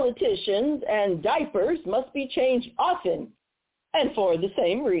 politicians and diapers must be changed often and for the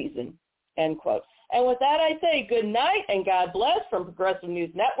same reason, end quote. And with that, I say good night and God bless from Progressive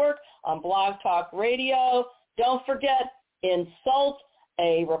News Network on Blog Talk Radio. Don't forget, insult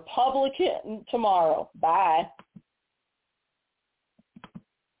a Republican tomorrow. Bye.